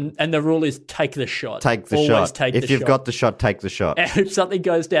 And the rule is take the shot. take the Always shot. Take if the you've shot. got the shot, take the shot. And if something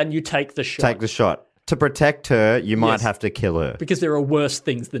goes down, you take the shot. Take the shot. to protect her, you might Yes. have to kill her. Because there are worse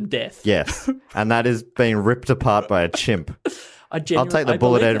things than death. Yes, and that is being ripped apart by a chimp. I take the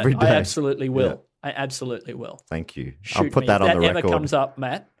bullet believe every that. I day. absolutely will. Yeah. I absolutely will. Thank you. Shoot I'll put me. that If on the that ever record. comes up,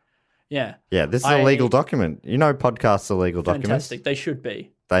 Matt. Yeah. Yeah, this is a legal document. You know, podcasts are legal documents. Fantastic. They should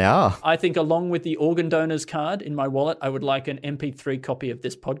be. They are. I think along with the organ donors card in my wallet, I would like an MP3 copy of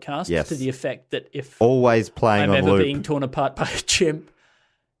this podcast Yes. to the effect that if Always playing I'm on ever loop. being torn apart by a chimp,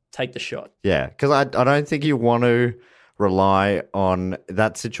 take the shot. Yeah, because I don't think you want to rely on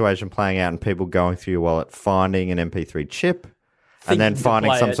that situation playing out and people going through your wallet, finding an MP3 chip, and then Thinking to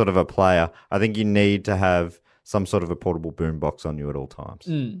finding play some it. sort of a player. I think you need to have some sort of a portable boombox on you at all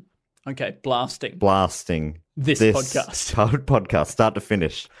times. Okay, blasting. Blasting This podcast. podcast, start to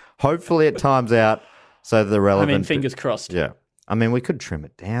finish. Hopefully it times out so the I relevant. mean, fingers crossed. Yeah, I mean, we could trim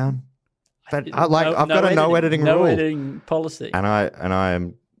it down, but No- I've got a no editing rule, No editing policy. and I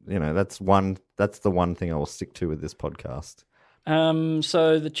am, that's the one thing I will stick to with this podcast.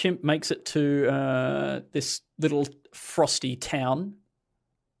 So the chimp makes it to this little frosty town.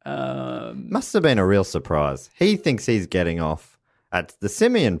 Must have been a real surprise. He thinks he's getting off at the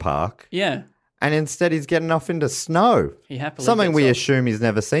Simeon Park, Yeah, and instead he's getting off into snow. he happily Something gets we off, assume he's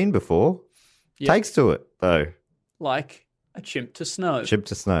never seen before. Yeah. Takes to it, though. like a chimp to snow. Chip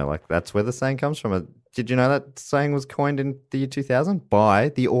to snow. Like, that's where the saying comes from. Did you know that saying was coined in the year 2000 by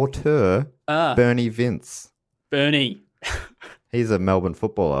the auteur Bernie Vince? Bernie. He's a Melbourne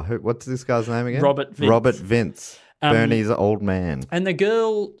footballer. What's this guy's name again? Robert Vince. Robert Vince. Bernie's old man. And the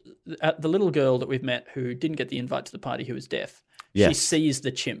girl, the little girl that we've met who didn't get the invite to the party, who was deaf, she Yes. sees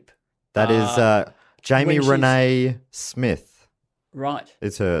the chimp. That is Jamie when she's- Renee Smith. Right.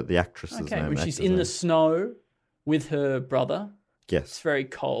 Is the actress's Okay. name. When she's actor's in the name. snow with her brother, it's Yes. very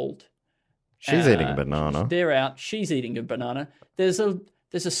cold. She's eating a banana. They're out. She's eating a banana. There's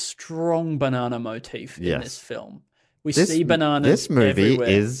a strong banana motif in Yes. this film. We see bananas. This movie everywhere.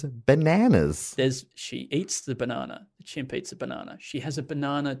 is bananas. She eats the banana. The chimp eats a banana. She has a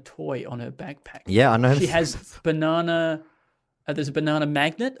banana toy on her backpack. Yeah, I know. She has banana. There's a banana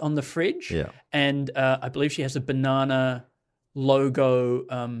magnet on the fridge. Yeah. And I believe she has a banana logo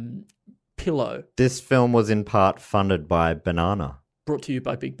pillow This film was in part funded by Banana. brought to you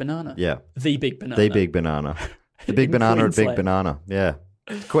by Big Banana. Yeah. The Big Banana. The Big Banana. The Big In Banana at Big Queensland. Banana. Yeah.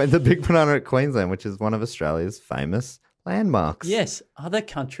 The Big Banana at Queensland, which is one of Australia's famous landmarks. Yes, other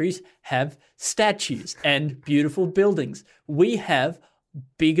countries have statues and beautiful buildings. We have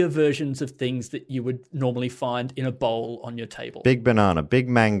bigger versions of things that you would normally find in a bowl on your table. Big Banana, Big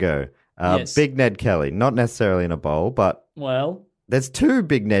Mango, Yes. Big Ned Kelly. Not necessarily in a bowl, but Well, there's two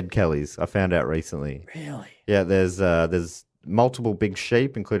Big Ned Kellys I found out recently. really? Yeah, there's multiple big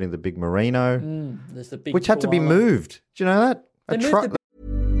sheep, including the Big Merino, There's the big which had to be koala. moved. Do you know that? They A moved truck- the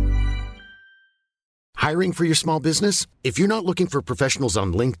Hiring for your small business? If you're not looking for professionals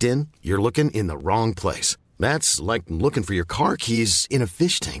on LinkedIn, you're looking in the wrong place. That's like looking for your car keys in a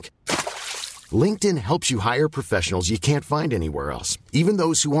fish tank. LinkedIn helps you hire professionals you can't find anywhere else, even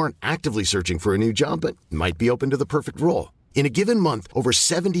those who aren't actively searching for a new job but might be open to the perfect role. In a given month, over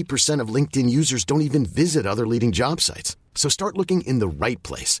 70% of LinkedIn users don't even visit other leading job sites. So start looking in the right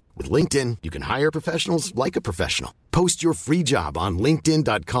place. With LinkedIn, you can hire professionals like a professional. Post your free job on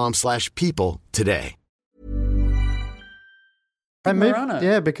linkedin.com/people today. They moved, Merino.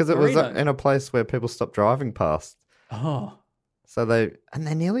 yeah, because it was Merino. in a place where people stopped driving past. Oh, So they're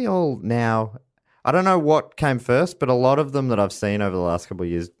nearly all now. I don't know what came first, but a lot of them that I've seen over the last couple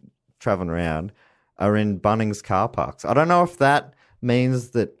of years traveling around are in Bunnings car parks. I don't know if that means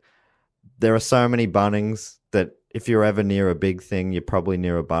that there are so many Bunnings that if you're ever near a big thing, you're probably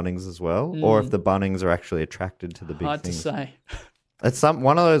near a Bunnings as well, or if the Bunnings are actually attracted to the big hard things. to say. It's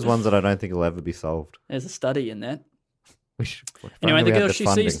one of those ones that I don't think will ever be solved. There's a study in that. We should, if Anyway, only the we had girl, she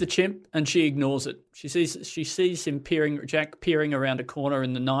funding. sees the chimp and she ignores it. She sees him Jack peering around a corner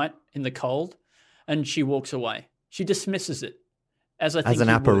in the night in the cold, and she walks away. She dismisses it as I think as an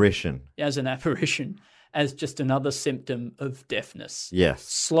you would. apparition. As an apparition, as just another symptom of deafness. Yes.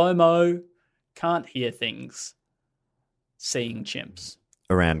 Slow mo, can't hear things. Seeing chimps.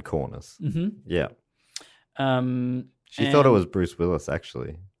 Around corners. Mm-hmm. Yeah. She And- thought it was Bruce Willis,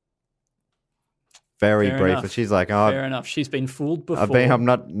 actually. Very Fair briefly. enough. She's like, "Oh, Fair enough. She's been fooled before. I'm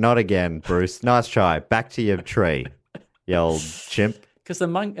not again, Bruce. Nice try. Back to your tree, you old chimp." Because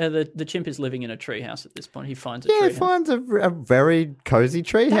the chimp is living in a treehouse at this point. He finds a Yeah, treehouse. finds a very cozy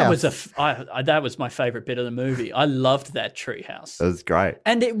treehouse. That was my favorite bit of the movie. I loved that treehouse, That was great.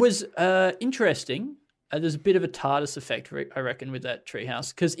 and it was interesting. There's a bit of a TARDIS effect, I reckon, with that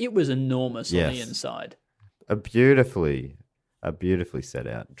treehouse because it was enormous on the Yes. inside. A beautifully A beautifully set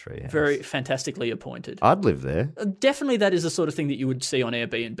out treehouse. Very fantastically appointed. I'd live there. Definitely that is the sort of thing that you would see on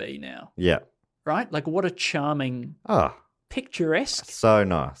Airbnb now, Yeah. right? Like what a charming, Oh, picturesque, so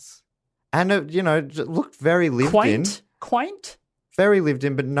nice. And it, it looked very lived in. quaint. Very lived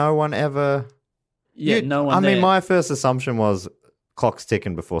in, but no one ever. Yeah, no one I mean, there. my first assumption was clock's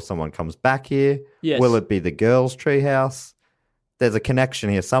ticking before someone comes back here. Yes. Will it be the girls' treehouse? There's a connection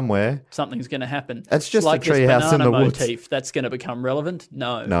here somewhere. Something's going to happen. It's just like a treehouse this in the banana woods. motif. That's going to become relevant?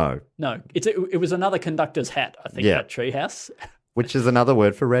 No. No, It was another conductor's hat, I think, Yeah. that treehouse. which is another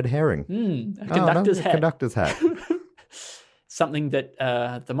word for red herring. A Oh, conductor's no, hat. Conductor's hat. Something that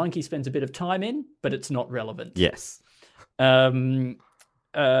the monkey spends a bit of time in, but it's not relevant. Yes. And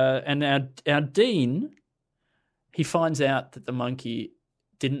our dean, he finds out that the monkey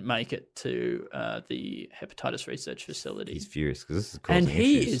didn't make it to the hepatitis research facility. He's furious because this is causing And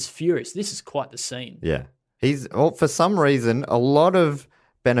he issues. is furious. This is quite the scene. Yeah. For some reason, a lot of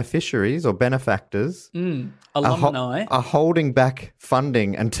beneficiaries or benefactors Alumni. are holding back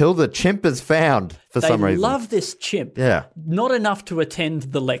funding until the chimp is found for some They reason. love this chimp. Yeah. Not enough to attend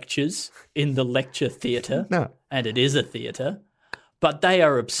the lectures in the lecture theatre. No. And it is a theatre. But they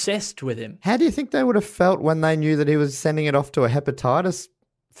are obsessed with him. How do you think they would have felt when they knew that he was sending it off to a hepatitis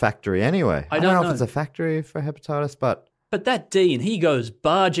factory anyway? I don't don't know if know. it's a factory for hepatitis, but But that dean, he goes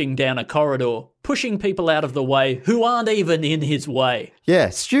barging down a corridor, pushing people out of the way who aren't even in his way. yeah,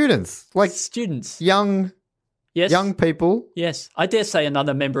 students, like Students. young Yes. people. Yes. I dare say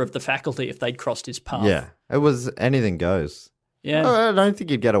another member of the faculty if they'd crossed his path. Yeah, it was anything goes. Yeah. I don't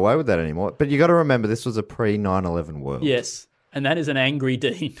think you'd get away with that anymore. But you got to remember, this was a pre-9/11 world. Yes. And that is an angry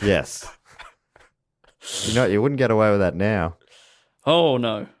dean. Yes. You wouldn't get away with that now. Oh,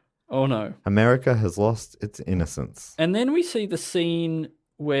 no. Oh, no. America has lost its innocence. And then we see the scene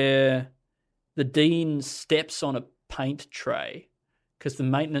where the dean steps on a paint tray because the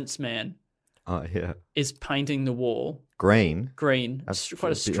maintenance man Oh, yeah. is painting the wall Green. green. That's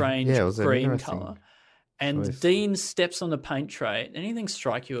Quite a strange yeah, it was an green interesting colour. And choice. Dean steps on the paint tray. Anything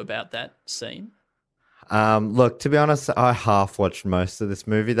strike you about that scene? Look, to be honest, I half watched most of this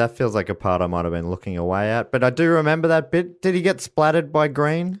movie. That feels like a part I might have been looking away at. But I do remember that bit. Did he get splattered by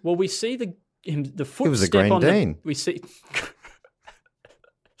green? Well, we see the foot was a step Green on Dean. We see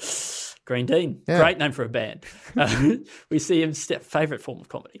Green Dean, Yeah. great name for a band. We see him step. Favorite form of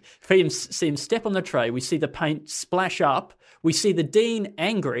comedy. See him step on the tray. We see the paint splash up. We see the Dean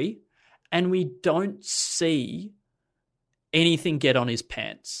angry, and we don't see anything get on his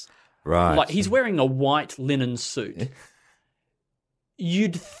pants. Right. Like he's wearing a white linen suit.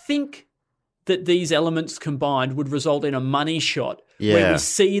 You'd think that these elements combined would result in a money shot where Yeah. we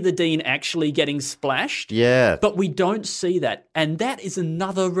see the Dean actually getting splashed. Yeah. But we don't see that. And that is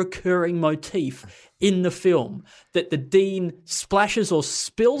another recurring motif in the film, that the Dean splashes or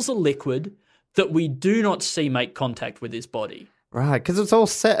spills a liquid that we do not see make contact with his body. Right, because it's all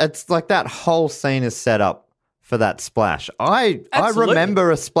set. It's like that whole scene is set up for that splash. I Absolutely.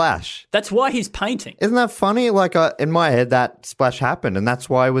 remember a splash. That's why he's painting. Isn't that funny? Like in my head, that splash happened, and that's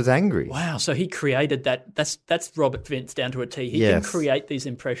why I was angry. Wow, so he created that. That's Robert Vince down to a T. He Yes. can create these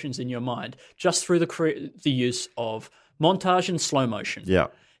impressions in your mind just through the use of montage and slow motion. Yeah.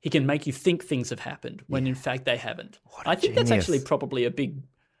 He can make you think things have happened when in fact they haven't. I think that's genius. actually probably a big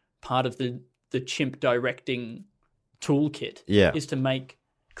part of the chimp directing toolkit. Yeah. Is to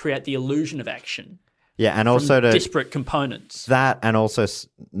create the illusion of action. Yeah, and From also to disparate components. that, and also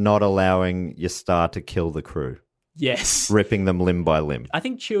not allowing your star to kill the crew, Yes. ripping them limb by limb. I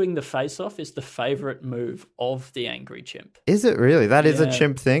think chewing the face off is the favourite move of the angry chimp. Is it really? That is a Yeah.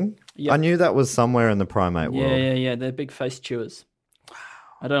 chimp thing? Yep. I knew that was somewhere in the primate world. Yeah. They're big face chewers.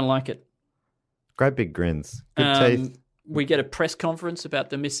 I don't like it. Great big grins. Good teeth. We get a press conference about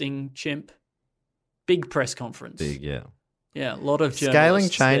the missing chimp. Big press conference. Big, yeah. Yeah, a lot of Scaling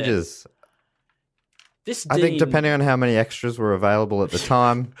journalists there. changes. This I think Dean- depending on how many extras were available at the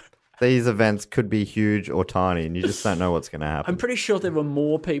time, these events could be huge or tiny, and you just don't know what's going to happen. I'm pretty sure there were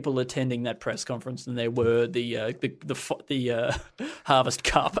more people attending that press conference than there were the Harvest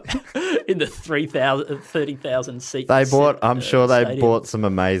Cup in the 30,000 seats. I'm sure they stadium. bought some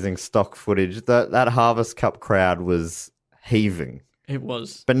amazing stock footage. That Harvest Cup crowd was heaving, It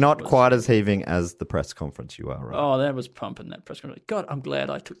was, but not quite as heaving as the press conference. You are right. Oh, that was pumping, that press conference. God, I'm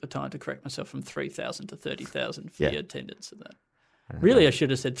glad I took the time to correct myself from 3,000 to 30,000 for Yeah. the attendance of that. Really, I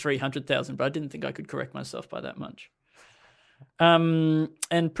should have said 300,000, but I didn't think I could correct myself by that much. And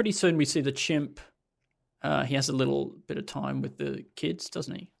pretty soon we see the chimp. He has a little bit of time with the kids,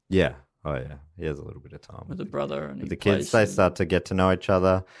 doesn't he? Yeah, Oh, yeah. He has a little bit of time. with the brother, and With he the kids, plays they start to get to know each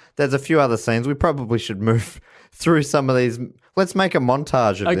other. There's a few other scenes. We probably should move through some of these. Let's make a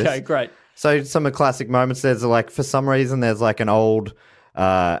montage of this. Okay, great. So some of the classic moments, there's like, for some reason, there's like an old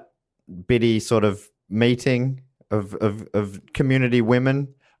biddy sort of meeting of community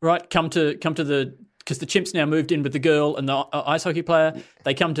women. Right, come to the because the chimp's now moved in with the girl and the ice hockey player.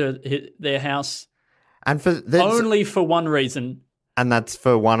 They come to their house And only for one reason. And that's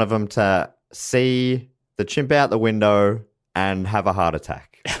for one of them to see the chimp out the window and have a heart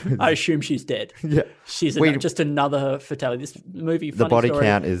attack. I assume she's dead. Yeah. She's just another fatality. This movie, The funny body story,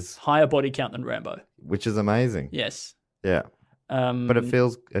 count is, higher body count than Rambo. which is amazing. Yes. Yeah. But it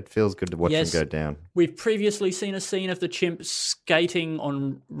feels good to watch yes. them go down. We've previously seen a scene of the chimp skating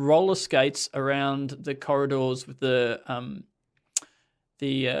on roller skates around the corridors with the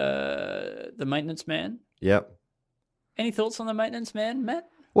maintenance man. Yep. Any thoughts on the maintenance man, Matt?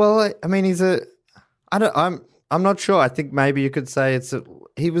 Well, I mean, I'm not sure. I think maybe you could say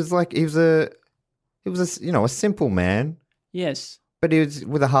he was a simple man, Yes. but he was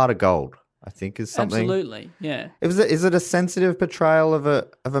with a heart of gold. I think is something. Absolutely, yeah. Is it a sensitive portrayal of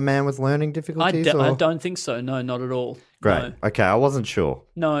a man with learning difficulties? I don't think so. No, not at all. Great. No. Okay, I wasn't sure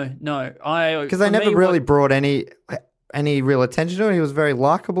No. because they never really brought any real attention to it. He was a very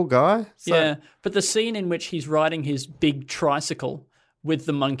likable guy. So. Yeah, but the scene in which he's riding his big tricycle with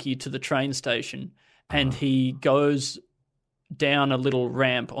the monkey to the train station, and he goes down a little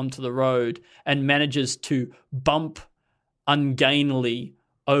ramp onto the road and manages to bump ungainly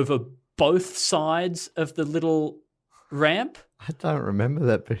over both sides of the little ramp. I don't remember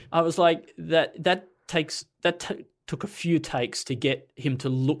that bit. I was like, that took a few takes to get him to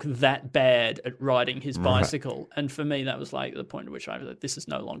look that bad at riding his bicycle. And for me, that was like the point at which I was like, this is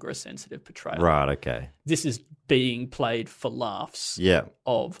no longer a sensitive portrayal. Right, okay. This is being played for laughs. Yeah.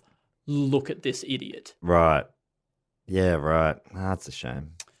 Of, look at this idiot. Right. Yeah, right. That's a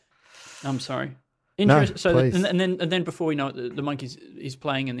shame. I'm sorry. No, So please. and then before we know it, the monkey's he's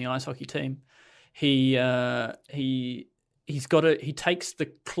playing in the ice hockey team. He takes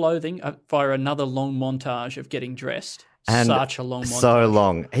the clothing via another long montage of getting dressed. And such a long montage. So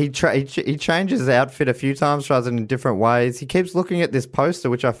long. He changes his outfit a few times, tries it in different ways. He keeps looking at this poster,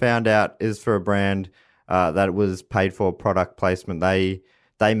 which I found out is for a brand that was paid for product placement. They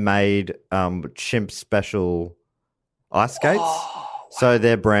made chimp special ice skates, so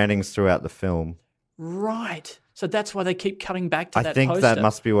their branding's throughout the film. Right. So that's why they keep cutting back to that I think poster. that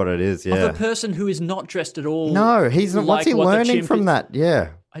must be what it is, yeah. Of a person who is not dressed at all. No, he's not. What's like he what the learning chimp from is. that? Yeah.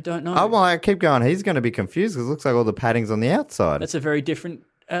 I don't know. Oh, well, I keep going. He's going to be confused because it looks like all the padding's on the outside. That's a very different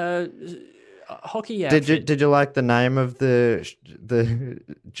hockey outfit. Did you like the name of the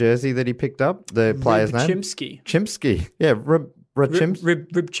jersey that he picked up? The player's name? Chimsky. Chimsky. Yeah,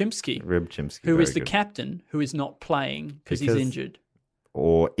 Rybczynski. Rybczynski. Who very is the good. captain who is not playing because he's injured.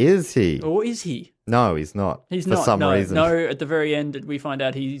 Or is he? Or is he? No, he's not. He's for not. some no, reason. No, at the very end we find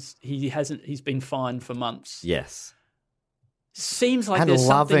out he's been fined for months. Yes. Seems like And there's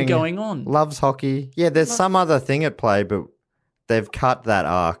something going on. Loves hockey. Yeah, there's some other thing at play, but they've cut that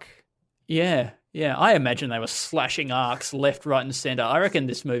arc. Yeah. I imagine they were slashing arcs left, right, and center. I reckon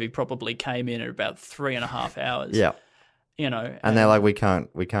this movie probably came in at about 3.5 hours. Yeah. You know, And they're like, we can't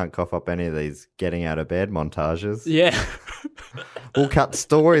cough up any of these getting out of bed montages. yeah, We'll cut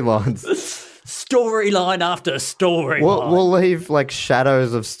storylines. storyline after storyline. We'll leave like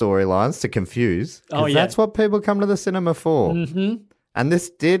shadows of storylines to confuse. 'Cause Oh, yeah. That's what people come to the cinema for. Mm-hmm. And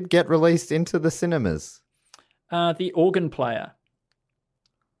this did get released into the cinemas. The organ player.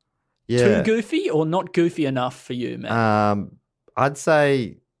 Yeah. Too goofy or not goofy enough for you, man? I'd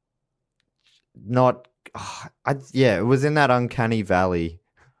say not. It was in that uncanny valley.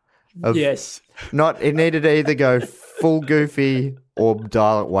 Yes. It needed to either go full goofy or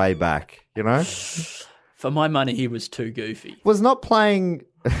dial it way back. You know, For my money, he was too goofy. was not playing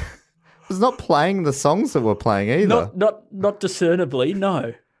the songs that were playing either, Not discernibly.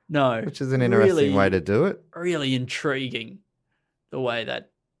 No. which is an interesting Really- way to do it. Really intriguing, the way that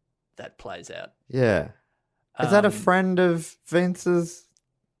plays out. Yeah, is that a friend of Vince's?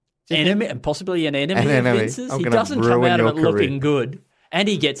 Enemy, and possibly an enemy An of enemy. Vince's. I'm He gonna doesn't come ruin out of your it looking career. good, and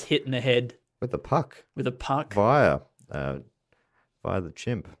he gets hit in the head With a puck with a puck. via the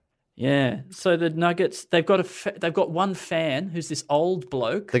chimp. Yeah. So the Nuggets, they've got one fan who's this old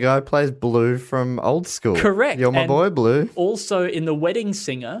bloke. The guy who plays Blue from Old School. Correct. You're my And boy, Blue. Also in The Wedding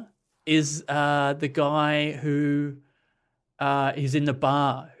Singer is the guy who is in the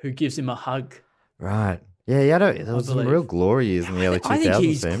bar who gives him a hug. Right. Yeah, there was some believe. real glory years in the early 2000s. I think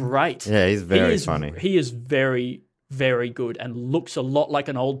he's for him. great. Yeah, he's very He is- funny. He is very, very good and looks a lot like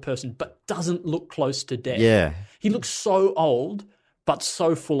an old person, but doesn't look close to death. Yeah. He looks so old, but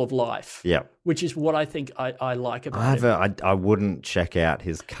so full of life. Yeah. Which is what I think I like about him. I wouldn't check out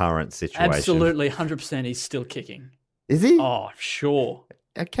his current situation. Absolutely, 100% he's still kicking. Is he? Oh, sure.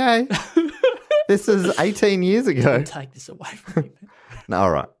 Okay. This is 18 years ago. Don't take this away from me. No,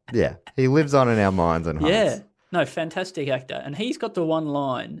 all right. Yeah. He lives on in our minds and hearts. Yeah. No, fantastic actor. And he's got the one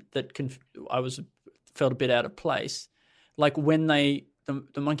line that felt a bit out of place. Like when the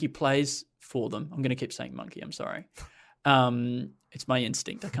monkey plays for them. I'm going to keep saying monkey. I'm sorry. It's my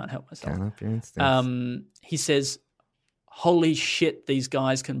instinct. I can't help myself. Can't help your instincts. He says, "Holy shit, these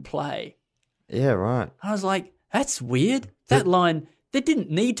guys can play." Yeah, right. I was like, that's weird. That line, there didn't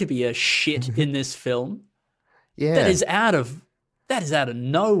need to be a shit in this film. Yeah. That is out of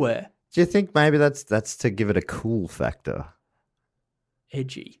nowhere. Do you think maybe that's to give it a cool factor?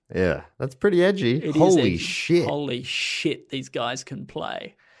 Edgy. Yeah, that's pretty edgy. It is Holy edgy. shit. Holy shit, these guys can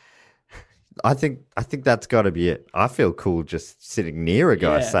play. I think that's got to be it. I feel cool just sitting near a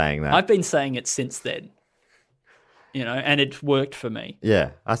guy saying that. I've been saying it since then. And it worked for me. Yeah,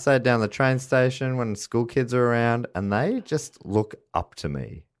 I say it down the train station when school kids are around, and they just look up to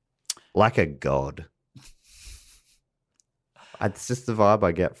me like a god. It's just the vibe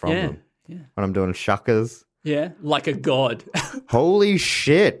I get from them when I'm doing shuckers. Yeah, like a god. Holy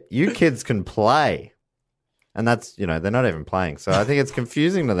shit, you kids can play. And that's, they're not even playing. So I think it's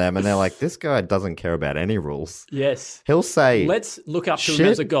confusing to them. And they're like, this guy doesn't care about any rules. Yes. He'll say, let's look up to him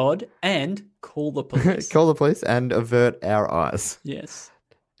as a god and call the police. Call the police and avert our eyes. Yes.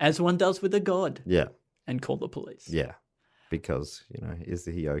 As one does with a god. Yeah. And call the police. Yeah. Because, is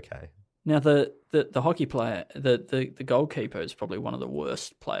he okay? Now, the hockey player, the goalkeeper is probably one of the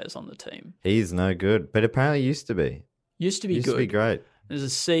worst players on the team. He's no good, but apparently used to be. Used to be good. Used to be great. There's a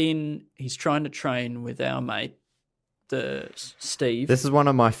scene, he's trying to train with our mate, Steve. This is one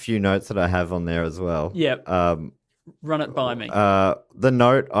of my few notes that I have on there as well. Yep. Run it by me. The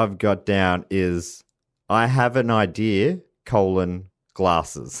note I've got down is, I have an idea,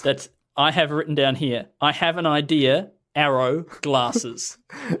 glasses. I have written down here, I have an idea, arrow, glasses.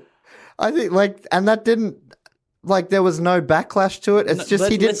 I think, and that didn't, there was no backlash to it. It's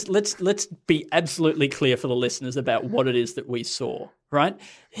just he didn't. Let's be absolutely clear for the listeners about what it is that we saw, right?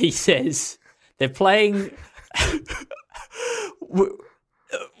 He says they're playing.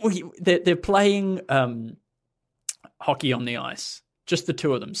 They're playing hockey on the ice. Just the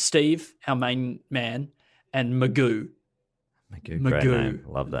two of them, Steve, our main man, and Magoo. Magoo. Great name.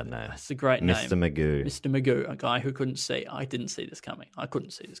 Love that name. That's a great name. Mr. Magoo. Mr. Magoo, a guy who couldn't see. I didn't see this coming. I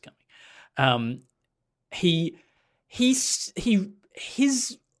couldn't see this coming.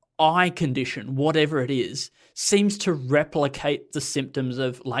 His eye condition, whatever it is, seems to replicate the symptoms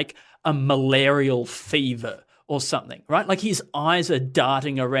of a malarial fever or something, right? Like his eyes are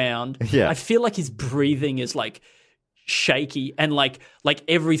darting around. Yeah. I feel like his breathing is shaky and like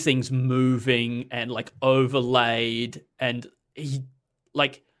everything's moving and overlaid, and he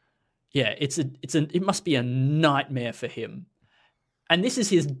it must be a nightmare for him. And this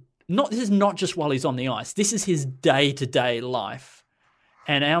is not just while he's on the ice. This is his day-to-day life.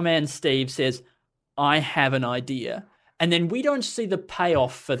 And our man Steve says, I have an idea. And then we don't see the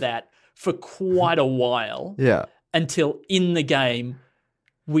payoff for that for quite a while. Yeah. Until in the game,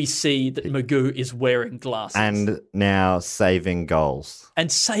 we see that Magoo is wearing glasses. And now saving goals.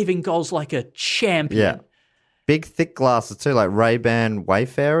 And saving goals like a champion. Yeah. Big, thick glasses too, like Ray-Ban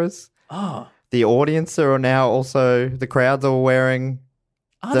Wayfarers. Oh. The audience are now also, the crowds are wearing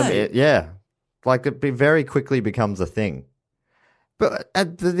Are them. they? Yeah. It very quickly becomes a thing. But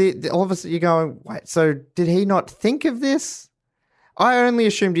all of a sudden you're going, wait, so did he not think of this? I only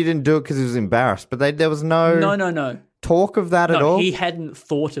assumed he didn't do it because he was embarrassed, but there was no talk of that at all. He hadn't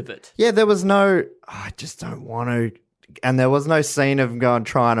thought of it. Yeah, there was no, I just don't want to. And there was no scene of him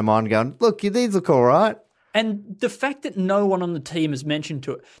trying them on, going, look, these look all right. And the fact that no one on the team has mentioned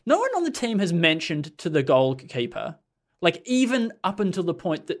to the goalkeeper, even up until the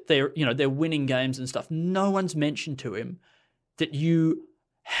point that they're winning games and stuff, no one's mentioned to him that you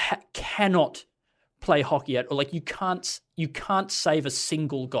cannot play hockey at, or you can't save a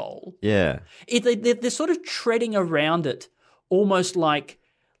single goal. Yeah, they're sort of treading around it, almost like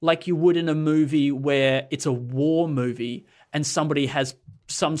you would in a movie where it's a war movie and somebody has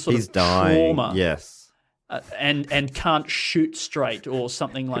some sort of trauma. Yes. And can't shoot straight or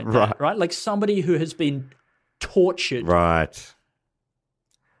something like that, right? Like somebody who has been tortured. Right.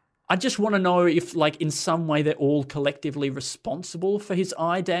 I just want to know if, in some way they're all collectively responsible for his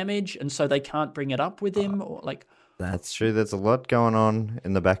eye damage and so they can't bring it up with him or That's true. There's a lot going on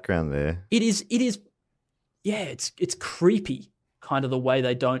in the background there. It is it's creepy, kind of the way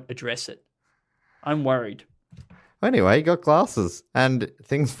they don't address it. I'm worried. Anyway, he got glasses, and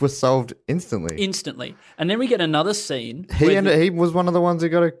things were solved instantly. And then we get another scene. He was one of the ones who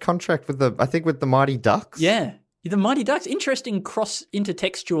got a contract with the Mighty Ducks. Yeah. The Mighty Ducks, interesting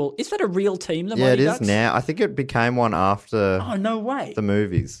intertextual. Is that a real team, the Mighty Ducks? Yeah, it is now. I think it became one after Oh, no way. the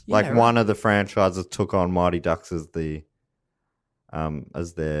movies. Yeah, right. One of the franchises took on Mighty Ducks as their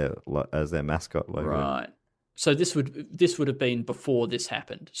mascot logo. Right. So this would have been before this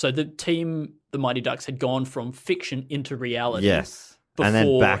happened. So the Mighty Ducks had gone from fiction into reality. Yes. And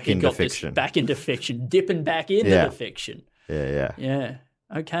then back he into got fiction. Back into fiction, dipping back into the fiction. Yeah. Yeah.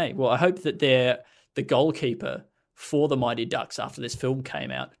 Okay. Well, I hope that the goalkeeper for the Mighty Ducks after this film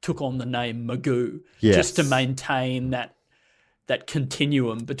came out took on the name Magoo, just to maintain that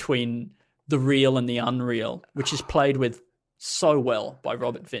continuum between the real and the unreal, which is played with so well by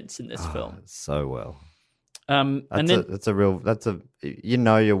Robert Vince in this film. So well. You're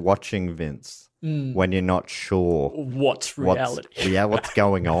watching Vince when you're not sure what's reality. What's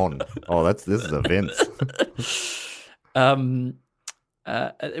going on. Oh, this is a Vince.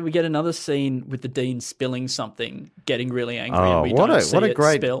 We get another scene with the Dean spilling something, getting really angry, and we what don't a see it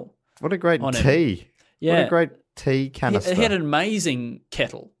great spill. What a great on him. tea. Yeah. What a great tea canister. He had an amazing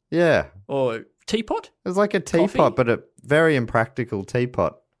kettle. Yeah. Or teapot? It was like a teapot, Coffee? but a very impractical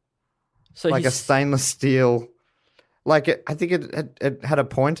teapot. So like a stainless steel. I think it had a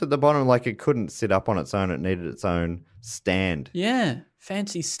point at the bottom, like it couldn't sit up on its own. It needed its own stand. Yeah,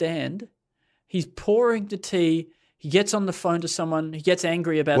 fancy stand. He's pouring the tea. He gets on the phone to someone. He gets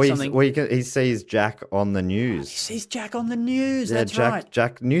angry about something. He sees Jack on the news. He sees Jack on the news. Yeah, That's right.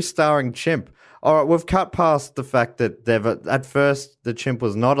 Jack, new starring Chimp. All right, we've cut past the fact that at first the Chimp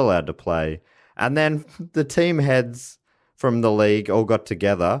was not allowed to play, and then the team heads from the league all got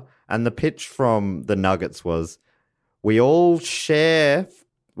together, and the pitch from the Nuggets was, we profit share,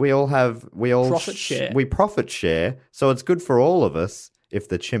 so it's good for all of us if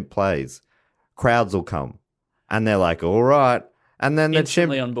the Chimp plays. Crowds will come. And they're like, all right. And then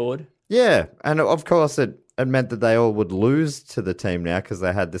Instantly on board. Yeah. And of course, it meant that they all would lose to the team now because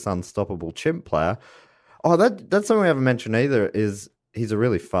they had this unstoppable Chimp player. Oh, that's something we haven't mentioned either, is he's a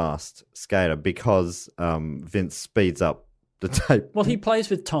really fast skater because Vince speeds up the tape. Well, he plays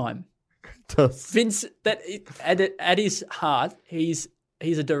with time. Vince, at his heart, he's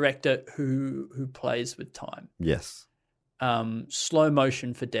a director who plays with time. Yes. Slow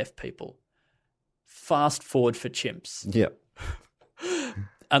motion for deaf people. Fast forward for chimps. Yep.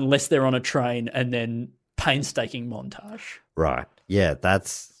 Unless they're on a train, and then painstaking montage. Right. Yeah, I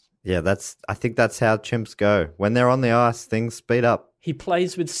think that's how chimps go. When they're on the ice, things speed up. He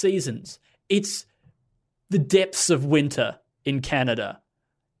plays with seasons. It's the depths of winter in Canada.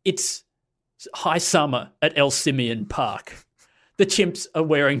 It's high summer at Elsimian Park. The chimps are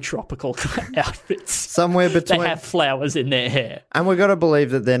wearing tropical outfits. Somewhere between. They have flowers in their hair. And we've got to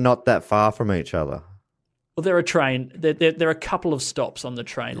believe that they're not that far from each other. Well, there are a couple of stops on the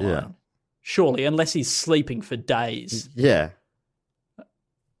train line. Surely, unless he's sleeping for days. Yeah.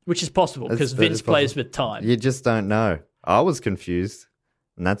 Which is possible, because Vince plays with time. You just don't know. I was confused.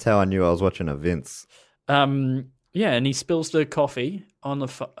 And that's how I knew I was watching a Vince. Yeah, and he spills the coffee on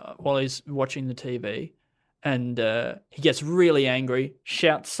while he's watching the TV. And he gets really angry,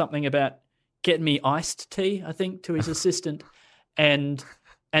 shouts something about getting me iced tea, I think, to his assistant. And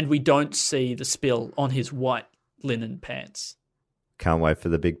we don't see the spill on his white linen pants. Can't wait for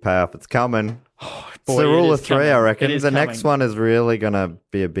the big payoff. It's coming. Boy, it's the rule of three, coming. I reckon. It is the coming. next one is really going to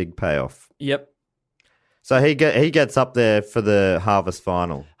be a big payoff. Yep. So he gets up there for the Harvest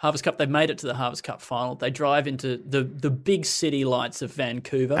Final. Harvest Cup, they've made it to the Harvest Cup final. They drive into the big city lights of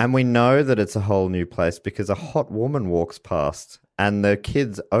Vancouver. And we know that it's a whole new place because a hot woman walks past and the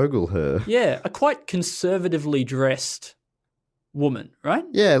kids ogle her. Yeah, a quite conservatively dressed woman, right?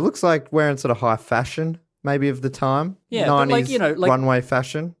 Yeah, it looks like wearing sort of high fashion, maybe of the time. Yeah, 90s but like runway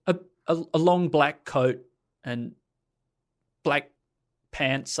fashion. A long black coat and black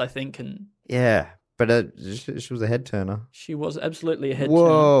pants, I think, and Yeah, but she was a head turner. she was absolutely a head turner.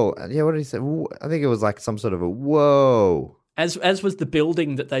 Whoa. Yeah, what did he say? I think it was like some sort of a whoa. As was the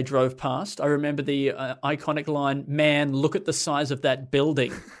building that they drove past. I remember the iconic line, "Man, look at the size of that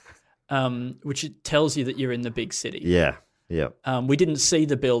building," which it tells you that you're in the big city. Yeah, yep. We didn't see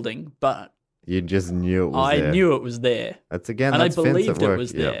the building, but You just knew it was there. I knew it was there. That's again, And that's I Vince at believed it work.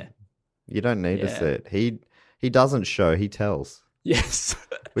 was Yep. there. You don't need to Yeah. see it. He doesn't show, he tells. Yes.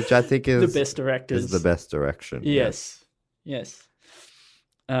 Which I think is the best directors. is the best direction. Yes. Yes.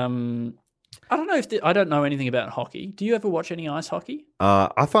 I don't know I don't know anything about hockey. Do you ever watch any ice hockey?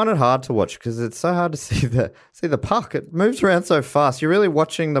 I find it hard to watch because it's so hard to see the puck. It moves around so fast. You're really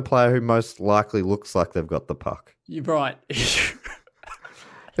watching the player who most likely looks like they've got the puck. You're right.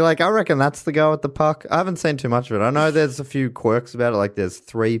 You're like, I reckon that's the go with the puck. I haven't seen too much of it. I know there's a few quirks about it, like there's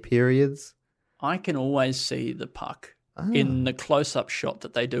 3 periods. I can always see the puck in the close-up shot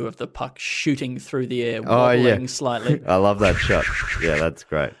that they do of the puck shooting through the air, wobbling slightly. I love that shot. Yeah, that's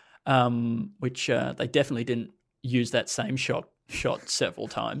great. Which they definitely didn't use that same shot several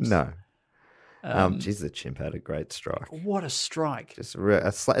times. No. Geez, the chimp had a great strike. What a strike. Just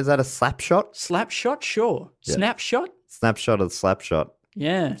is that a slap shot? Slap shot? Sure. Yeah. Snapshot? Snapshot of the slap shot.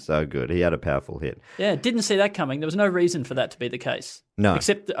 Yeah. So good. He had a powerful hit. Yeah, didn't see that coming. There was no reason for that to be the case. No.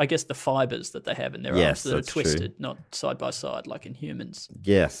 Except, I guess, the fibres that they have in their arms that are that's twisted, true. not side by side like in humans.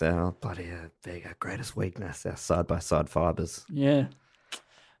 Yes, our greatest weakness, our side-by-side fibres. Yeah.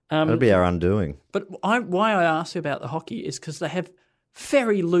 That'll be our undoing. But why I asked you about the hockey is because they have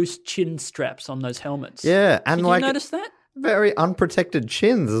very loose chin straps on those helmets. Yeah, and Did like you notice that? very unprotected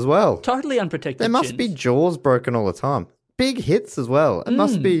chins as well. Totally unprotected There must be chins. jaws broken all the time. Big hits as well. It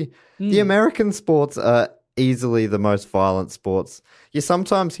must be. The American sports are easily the most violent sports. You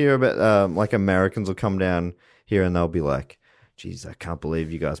sometimes hear about like Americans will come down here and they'll be like, geez, I can't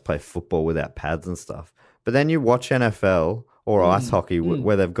believe you guys play football without pads and stuff. But then you watch NFL or ice hockey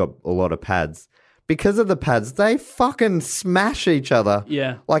where they've got a lot of pads. Because of the pads, they fucking smash each other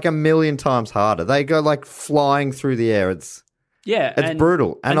like a million times harder. They go like flying through the air. It's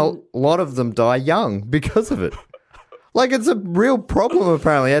brutal. And a lot of them die young because of it. Like, it's a real problem,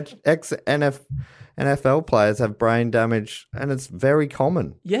 apparently. Ex-NFL players have brain damage, and it's very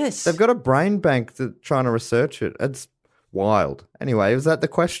common. Yes. They've got a brain bank trying to research it. It's wild. Anyway, was that the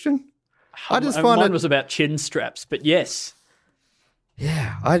question? I just find Mine was about chin straps, but yes.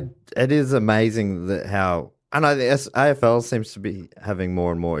 Yeah, it is amazing that how... And I think AFL seems to be having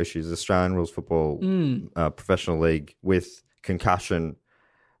more and more issues. Australian Rules Football Professional League with concussion.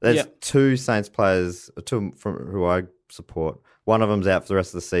 There's 2 Saints players, 2 from who I support. One of them's out for the rest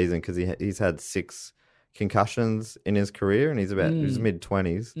of the season because he's had 6 concussions in his career, and he's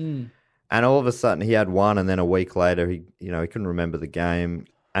mid-20s. And all of a sudden, he had one, and then a week later, he couldn't remember the game,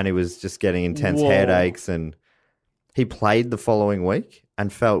 and he was just getting intense headaches. And he played the following week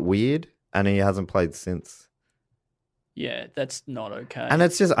and felt weird, and he hasn't played since. Yeah, that's not okay. And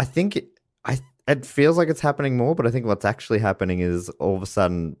it's just, I think it feels like it's happening more, but I think what's actually happening is all of a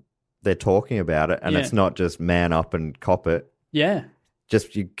sudden they're talking about it, and it's not just man up and cop it. Yeah.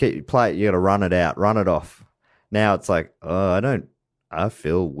 Just you play it, you got to run it out, run it off. Now it's like, I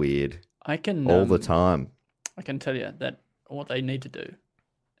feel weird all the time. I can tell you that what they need to do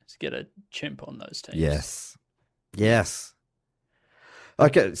is get a chimp on those teams. Yes.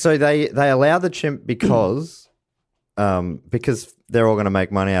 Okay, so they allow the chimp because they're all going to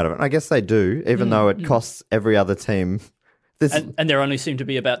make money out of it. And I guess they do, even though it costs every other team. And there only seem to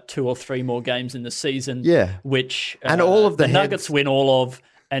be about 2 or 3 more games in the season. Yeah. Which and all of the Nuggets win all of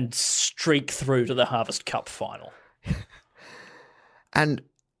and streak through to the Harvest Cup final. And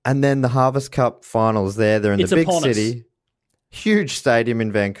then the Harvest Cup final is there. They're in the big city. Huge stadium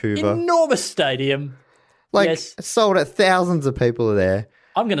in Vancouver. Enormous stadium. Sold out. Thousands of people are there.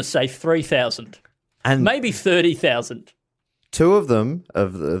 I'm going to say 3,000. And maybe 30,000. 2 of them,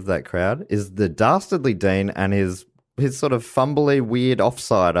 of that crowd, is the dastardly Dean and his sort of fumbly, weird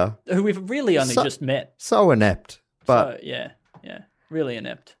offsider. Who we've really only just met. So inept. But yeah. Really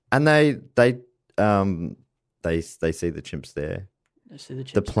inept. And they see the chimps there. They see the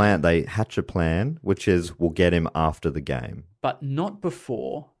chimps. The plan, they hatch a plan, which is we'll get him after the game. But not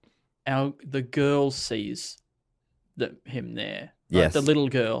before the girl sees him there. Right? Yes. The little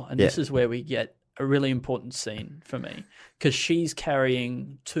girl. And this is where we get a really important scene for me, because she's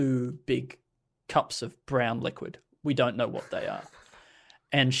carrying 2 big cups of brown liquid. We don't know what they are.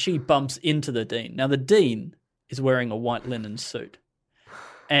 And she bumps into the Dean. Now, the Dean is wearing a white linen suit.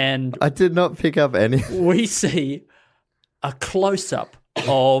 And I did not pick up any. We see a close-up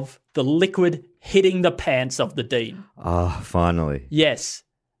of the liquid hitting the pants of the Dean. Finally. Yes.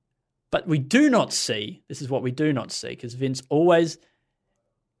 But we do not see, this is what we do not see, because Vince always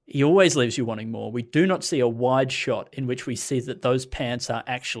leaves you wanting more. We do not see a wide shot in which we see that those pants are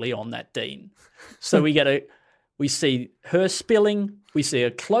actually on that Dean. So we see her spilling, we see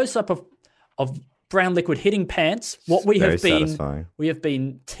a close-up of brown liquid hitting pants, what we have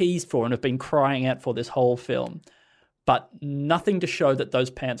been teased for and have been crying out for this whole film, but nothing to show that those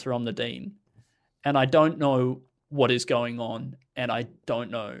pants are on the Dean. And I don't know what is going on, and I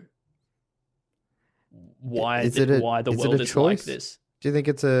don't know why the world is like this. Do you think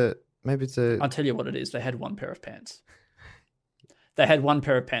it's a Maybe it's a. I'll tell you what it is. They had one pair of pants. They had one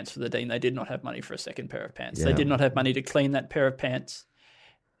pair of pants for the Dean. They did not have money for a second pair of pants. Yeah. They did not have money to clean that pair of pants.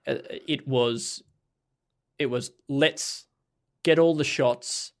 It was let's get all the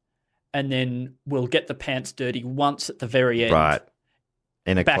shots and then we'll get the pants dirty once at the very end. Right.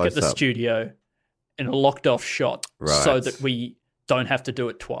 In a back at the close-up. studio in a locked off shot Right. so that we don't have to do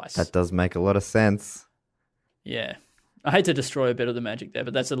it twice. That does make a lot of sense. Yeah. I hate to destroy a bit of the magic there,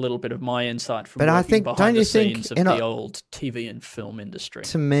 but that's a little bit of my insight from But I working think- behind don't the you think scenes of in the a- old TV and film industry.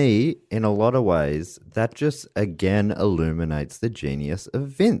 To me, in a lot of ways, that just again illuminates the genius of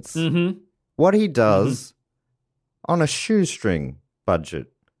Vince. Mm-hmm. What he does on a shoestring budget,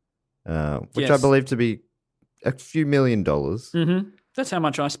 which I Yes. believe to be a few $1 million, Mm-hmm. That's how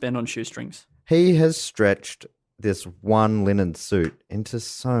much I spend on shoestrings. he has stretched this one linen suit into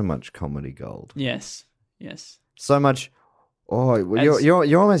so much comedy gold. Yes. Yes. So much. Oh, well, As-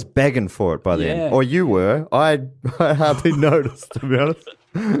 you're almost begging for it by the Yeah. end, or you were. I hardly noticed, to be honest.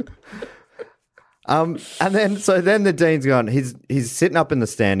 And then the Dean's gone. He's sitting up in the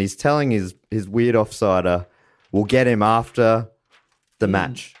stand. He's telling his weird offsider, "We'll get him after the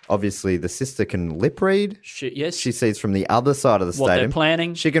match." Obviously, the sister can lip read. Yes. She sees from the other side of the what they're stadium.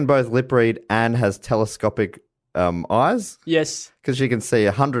 planning. She can both lip read and has telescopic eyes. Yes. Because she can see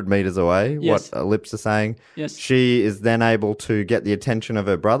 100 meters away Yes. what her lips are saying. Yes. She is then able to get the attention of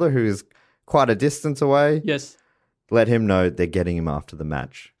her brother, who is quite a distance away. Yes. Let him know they're getting him after the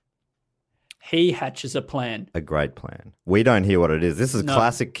match. He hatches a plan. A great plan. We don't hear what it is. This is No.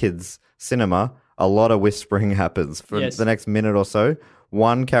 classic kids cinema. A lot of whispering happens for Yes. the next minute or so.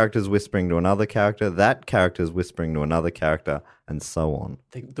 One character's whispering to another character. That character's whispering to another character, and so on.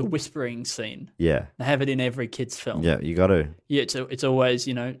 The whispering scene. Yeah. They have it in every kid's film. Yeah, you got to. Yeah, it's always,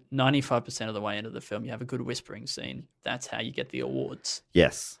 95% of the way into the film, you have a good whispering scene. That's how you get the awards.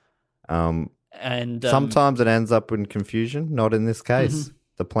 Yes. And Sometimes it ends up in confusion. Not in this case. Mm-hmm.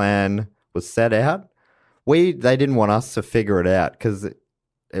 The plan was set out. They didn't want us to figure it out because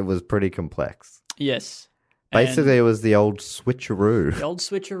it was pretty complex. yes. Basically, And it was the old switcheroo. the old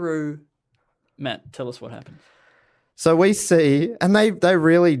switcheroo. Matt, tell us what happened. So we see, and they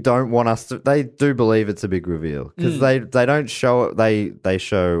really don't want us to. They do believe it's a big reveal because they don't show it. They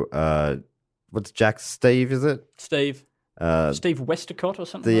show what's Steve? Is it Steve Westcott or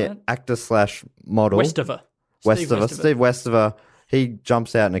something the like that? actor / model Westover. Steve Westover. He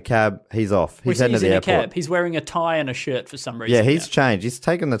jumps out in a cab. He's off. He's heading to He's the in a airport. cab. He's wearing a tie and a shirt for some reason. Yeah, he's now. changed. He's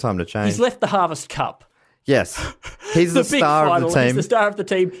taken the time to change. He's left the Harvest Cup. Yes, he's the big star final. of the He's team. the star of the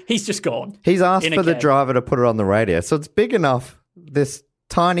team. He's just gone. He's asked in a for the cab. driver to put it on the radio, so it's big enough. This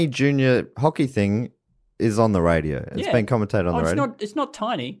tiny junior hockey thing is on the radio. It's Yeah. been commentated on the radio. It's not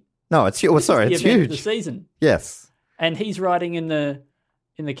tiny. No, it's huge. Sorry, It's it's the event of huge. the season. Yes. And he's riding in the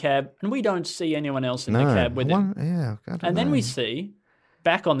cab, and we don't see anyone else in the cab with him. Yeah. I don't And then know. we see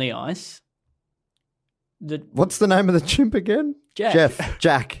back on the ice What's the name of the chimp again? Jack.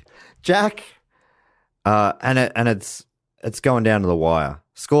 Jack. And it's going down to the wire.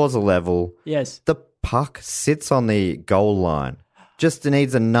 Scores a level. Yes. The puck sits on the goal line. Just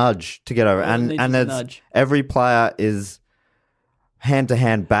needs a nudge to get over. All it needs is a it's nudge. every player is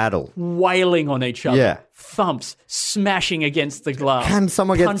hand-to-hand battle. Wailing on each other. Yeah. Thumps, smashing against the glass. Can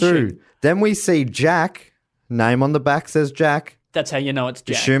someone get punching. through? Then we see Jack. Name on the back says Jack. That's how you know it's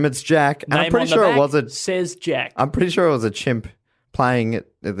Jack. Assume it's Jack. And Name I'm pretty on the sure back it was a says Jack. I'm pretty sure it was a chimp playing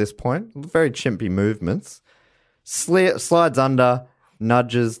it at this point. Very chimpy movements. Slides under,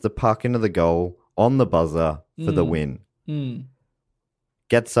 nudges the puck into the goal on the buzzer for the win.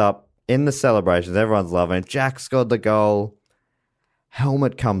 Gets up in the celebrations. Everyone's loving it. Jack scored the goal.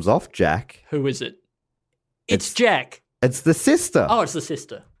 Helmet comes off Jack. Who is it? It's Jack. It's the sister. Oh, it's the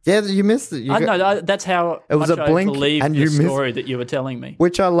sister. Yeah, you missed it. That's how It was much a I blink believe and the you missed- story that you were telling me.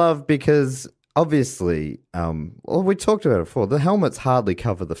 Which I love because obviously, we talked about it before. The helmets hardly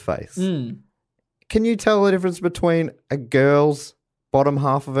cover the face. Can you tell the difference between a girl's bottom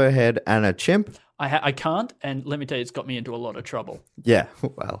half of her head and a chimp? I can't, and let me tell you, it's got me into a lot of trouble. Yeah,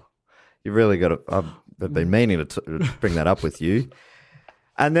 well, you really got to. I've been meaning to bring that up with you.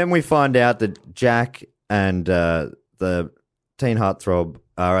 And then we find out that Jack and the teen heartthrob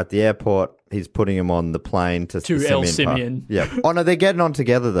are at the airport. He's putting him on the plane to To the El Simeon Park. Simeon. Yeah. Oh no, they're getting on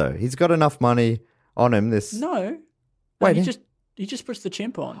together though. He's got enough money on him. No. Wait, he just puts the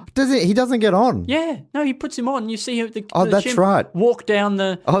chimp on. does it? He doesn't get on. Yeah. No, he puts him on. You see him. Oh, the that's chimp right. Walk down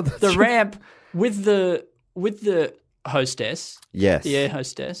the That's right. ramp with the hostess. Yes. The air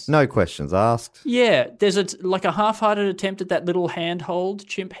hostess. No questions asked. Yeah, there's like a half-hearted attempt at that little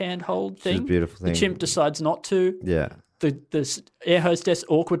chimp handhold thing. a beautiful The thing. chimp decides not to. Yeah. The air hostess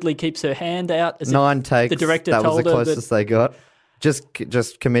awkwardly keeps her hand out. As 9 if takes. The director that was told the her closest they got.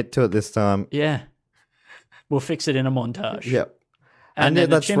 Just commit to it this time. Yeah. We'll fix it in a montage. Yep. And yeah, then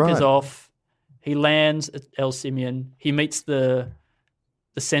the that's chimp is right. off. He lands at El Simeon. He meets the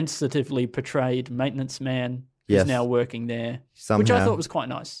sensitively portrayed maintenance man who's Yes. now working there, which Somehow. I thought was quite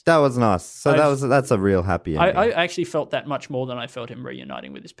nice. That was nice. So that's a real happy ending. I actually felt that much more than I felt him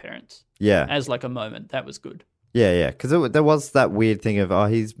reuniting with his parents. yeah. As like a moment. That was good. Yeah. Because there was that weird thing of,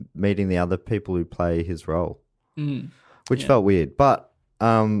 he's meeting the other people who play his role, which felt weird. But,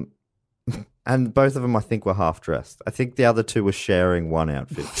 and both of them, I think, were half-dressed. I think the other two were sharing one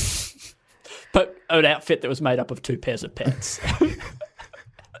outfit. But an outfit that was made up of 2 pairs of pants.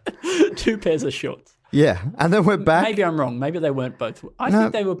 2 pairs of shorts. Yeah. And then we're back. Maybe I'm wrong. Maybe they weren't both. I No.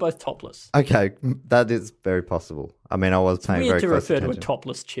 think they were both topless. Okay, that is very possible. I mean, I was paying Weird very to close refer to a attention.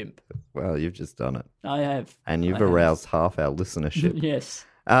 topless chimp. Well, you've just done it. I have. And you've I have. aroused half our listenership. Yes.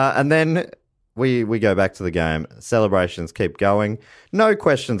 And then we go back to the game. Celebrations keep going. No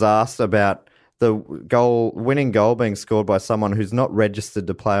questions asked about the winning goal being scored by someone who's not registered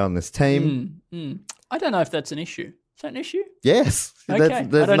to play on this team. I don't know if that's an issue. Is that an issue? Yes, Okay.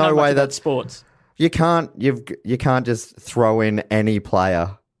 there's I don't no know much way about that sports. you can't just throw in any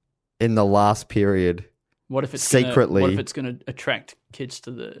player in the last period. What if it's secretly? What if it's going to attract kids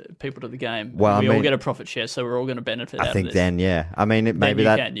to the people to the game? Well, we I all mean- get a profit share, so we're all going to benefit. out I of think this. then, yeah. I mean, maybe you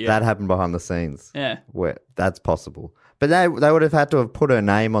that can, yeah. that happened behind the scenes. Yeah. Where that's possible. But they would have had to have put her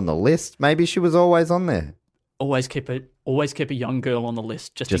name on the list. Maybe she was always on there. Always keep a young girl on the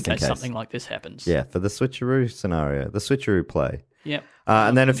list just in case something like this happens. Yeah, for the switcheroo scenario, the switcheroo play. Yep.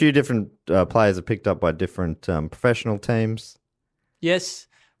 And then a few different players are picked up by different professional teams. Yes.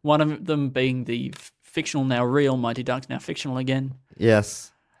 One of them being the fictional, now real Mighty Ducks, now fictional again.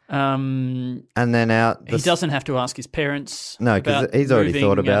 Yes. And then he doesn't have to ask his parents. No, because about he's already moving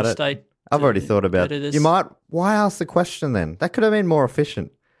thought about out of it. state I've to already thought about go to it. this. Why ask the question then? That could have been more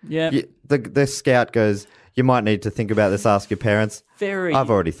efficient. Yeah. The scout goes, you might need to think about this, ask your parents. I've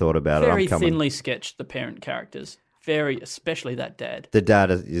already thought about it. Very I'm coming. thinly sketched, the parent characters. Especially that dad. The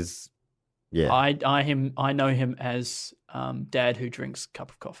dad is yeah. I know him as dad who drinks a cup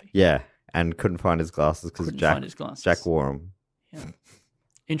of coffee. Yeah, and couldn't find his glasses because Jack wore them. Yeah.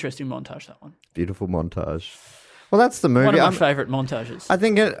 Interesting montage, that one. Beautiful montage. Well, that's the movie. One of my favourite montages. I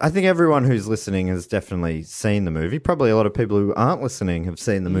think everyone who's listening has definitely seen the movie. Probably a lot of people who aren't listening have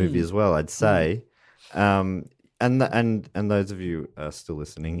seen the movie as well, I'd say. And those of you still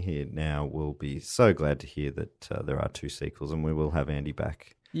listening here now will be so glad to hear that there are 2 sequels, and we will have Andy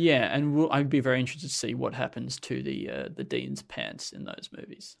back. Yeah, and I'd be very interested to see what happens to the Dean's pants in those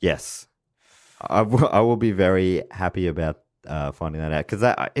movies. Yes, I will be very happy about finding that out, because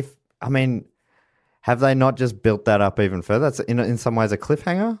have they not just built that up even further? That's in some ways a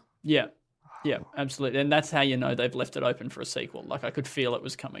cliffhanger. Yeah, absolutely, and that's how you know they've left it open for a sequel. Like, I could feel it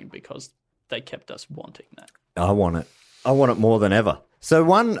was coming because they kept us wanting that. I want it. I want it more than ever.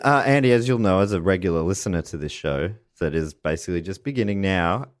 So Andy, as you'll know, as a regular listener to this show that is basically just beginning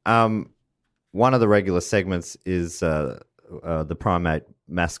now, one of the regular segments is the Primate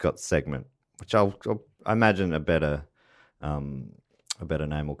mascot segment, which I imagine a better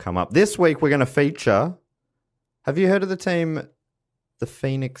name will come up. This week we're going to feature, have you heard of the team, the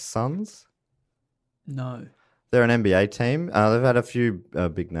Phoenix Suns? No. They're an NBA team. They've had a few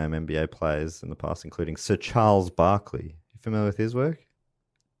big-name NBA players in the past, including Sir Charles Barkley. You familiar with his work?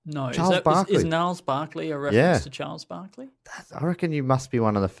 No. Barkley. Is Niles Barkley a reference to Charles Barkley? I reckon you must be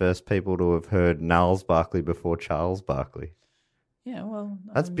one of the first people to have heard Niles Barkley before Charles Barkley. Yeah, well...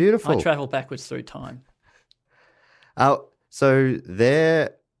 That's beautiful. I travel backwards through time. So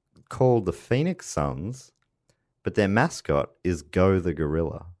they're called the Phoenix Suns, but their mascot is Go the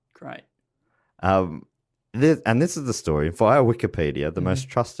Gorilla. Great. This is the story via Wikipedia, the most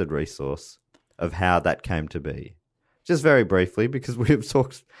trusted resource of how that came to be. Just very briefly, because we've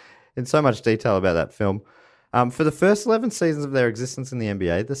talked in so much detail about that film. For the first 11 seasons of their existence in the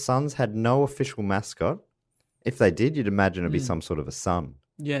NBA, the Suns had no official mascot. If they did, you'd imagine it'd be some sort of a sun.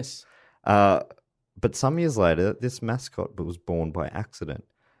 Yes. But some years later, this mascot was born by accident.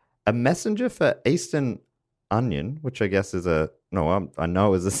 A messenger for Eastern Onion, which I guess is I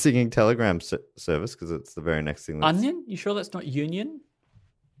know is a singing telegram service, because it's the very next thing. Onion? You sure that's not Union?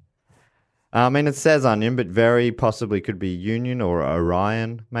 I mean, it says Onion, but very possibly could be Union or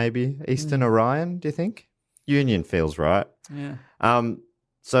Orion, maybe. Eastern Orion, do you think? Union feels right. Yeah.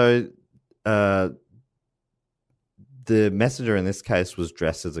 So the messenger in this case was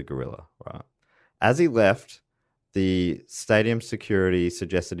dressed as a gorilla, right? As he left, the stadium security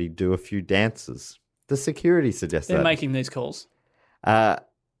suggested he do a few dances The security suggests They're that. making these calls.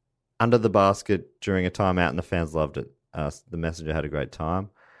 Under the basket during a timeout, and the fans loved it. The messenger had a great time.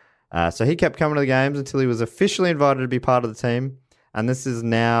 So he kept coming to the games until he was officially invited to be part of the team. And this is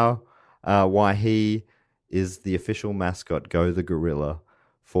now why he is the official mascot, Go the Gorilla,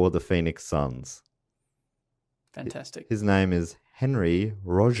 for the Phoenix Suns. Fantastic. His name is Henry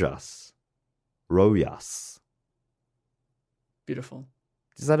Rojas. Rojas. Beautiful.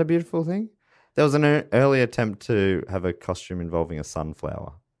 Is that a beautiful thing? There was an early attempt to have a costume involving a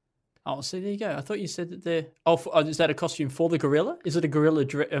sunflower. Oh, see, there you go. I thought you said that they're... is that a costume for the gorilla? Is it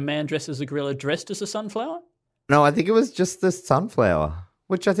a man dressed as a gorilla dressed as a sunflower? No, I think it was just the sunflower,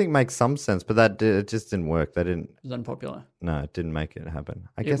 which I think makes some sense, but it just didn't work. They didn't... It was unpopular. No, it didn't make it happen.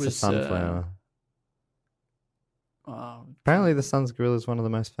 I It guess a was, sunflower. Apparently, the Suns gorilla is one of the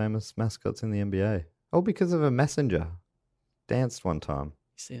most famous mascots in the NBA. All because of a messenger. Danced one time.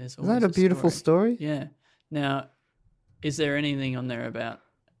 See, there's Isn't that always a beautiful story? Yeah. Now, is there anything on there about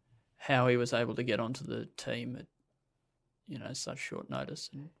how he was able to get onto the team at, such short notice?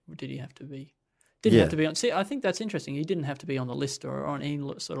 And did he have to be? Didn't have to be on. See, I think that's interesting. He didn't have to be on the list or on any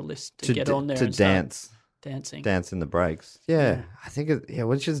sort of list to get on there to and start dance. dancing. Dance in the breaks. Yeah. I think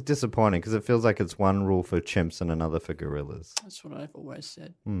which is disappointing because it feels like it's one rule for chimps and another for gorillas. That's what I've always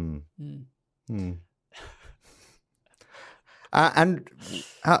said. And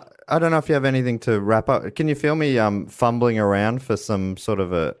I don't know if you have anything to wrap up. Can you feel me fumbling around for some sort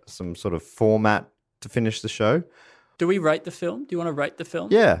of format to finish the show? Do we rate the film? Do you want to rate the film?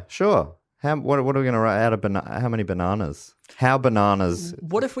 Yeah, sure. What are we going to rate out of how many bananas? How bananas?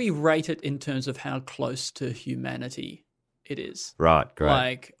 What if we rate it in terms of how close to humanity it is? Right, great.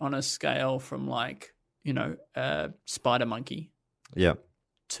 Like on a scale from spider monkey Yeah.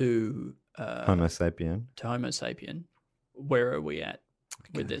 to Homo sapien. to Homo sapien. Where are we at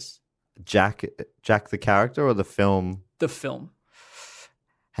with this? Jack the character or the film? The film.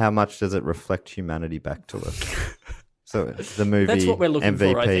 How much does it reflect humanity back to us? So the movie That's what we're looking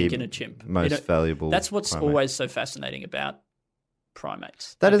MVP, for, I think, in a chimp. Most valuable. That's what's primate. always so fascinating about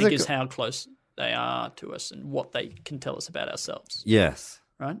primates. That is how close they are to us and what they can tell us about ourselves. Yes.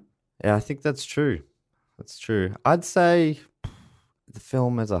 Right? Yeah, I think that's true. That's true. I'd say the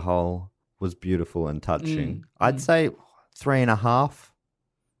film as a whole was beautiful and touching. I'd say 3.5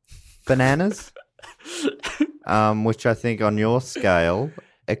 bananas, which I think on your scale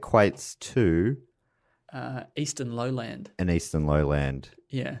equates to Eastern Lowland. an Eastern Lowland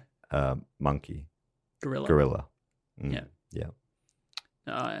Yeah. monkey. Gorilla. Mm, yeah.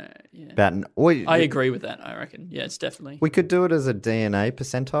 No, yeah. I I agree with that, I reckon. Yeah, it's definitely. We could do it as a DNA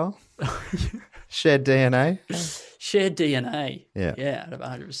percentile. Shared DNA. Shared DNA. Yeah. Yeah, out of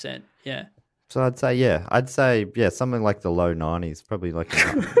 100%. Yeah. So I'd say something like the low 90s, probably like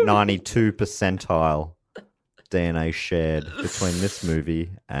a 92 percentile DNA shared between this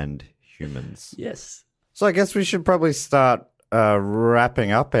movie and humans. Yes. So I guess we should probably start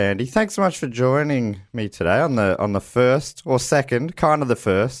wrapping up, Andy. Thanks so much for joining me today on the first or second, kind of the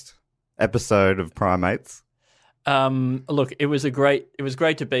first episode of Primates. Look, it was great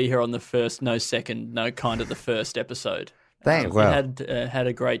to be here on the first, no second, no kind of the first episode. Thanks. It had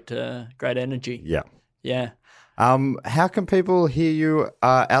a great energy. Yeah. Yeah. How can people hear you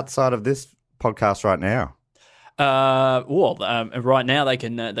outside of this podcast right now? Right now they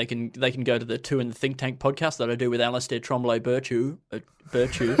can go to the Two in the Think Tank podcast that I do with Alastair Tremblay Birchall. As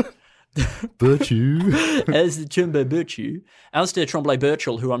the Chumbo Birchall. Alastair Tremblay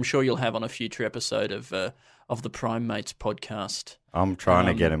Birchall, who I'm sure you'll have on a future episode of the Primates podcast. I'm trying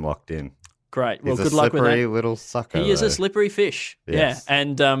to get him locked in. Great. Well, He's good a luck with that. slippery little sucker. He is though. a slippery fish. Yes.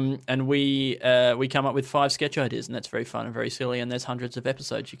 Yeah. And we come up with 5 sketch ideas, and that's very fun and very silly. And there's hundreds of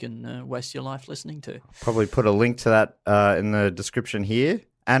episodes you can waste your life listening to. Probably put a link to that in the description here.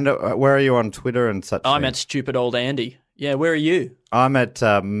 And where are you on Twitter and such? I'm things? at Stupid Old Andy. Yeah. Where are you? I'm at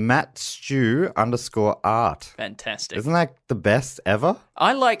MattStew_art. Fantastic. Isn't that the best ever?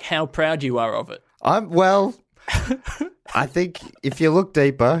 I like how proud you are of it. I think if you look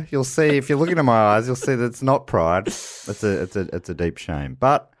deeper, you'll see. If you look into my eyes, you'll see that it's not pride. It's a deep shame.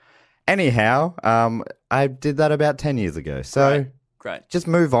 But anyhow, I did that about 10 years ago. So Great. just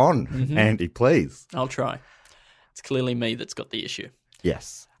move on, Andy, please. I'll try. It's clearly me that's got the issue.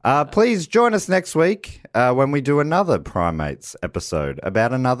 Yes. Please join us next week when we do another Primates episode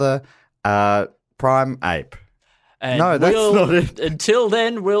about another prime ape. And No, that's not it. Until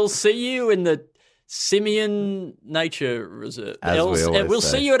then, we'll see you in the Simian Nature Reserve. As we always we'll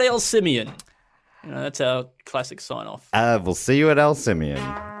say. see you at El Simian. That's our classic sign-off. We'll see you at El Simian,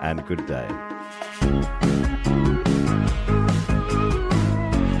 and good day.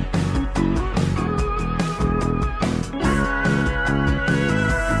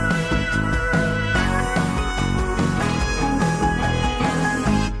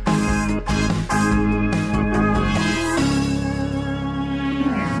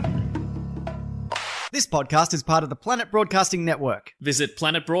 This podcast is part of the Planet Broadcasting Network. Visit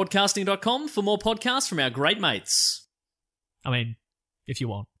planetbroadcasting.com for more podcasts from our great mates. I mean, if you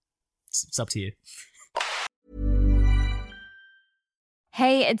want. It's up to you.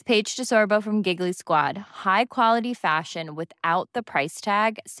 Hey, it's Paige DeSorbo from Giggly Squad. High quality fashion without the price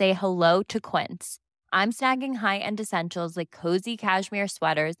tag. Say hello to Quince. I'm snagging high-end essentials like cozy cashmere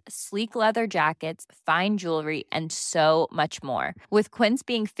sweaters, sleek leather jackets, fine jewelry, and so much more. With Quince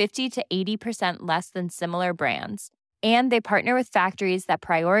being 50 to 80% less than similar brands. And they partner with factories that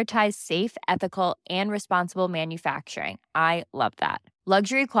prioritize safe, ethical, and responsible manufacturing. I love that.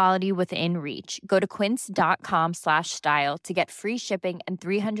 Luxury quality within reach. Go to quince.com/style to get free shipping and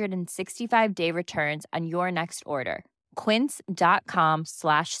 365-day returns on your next order.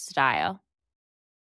 Quince.com/style.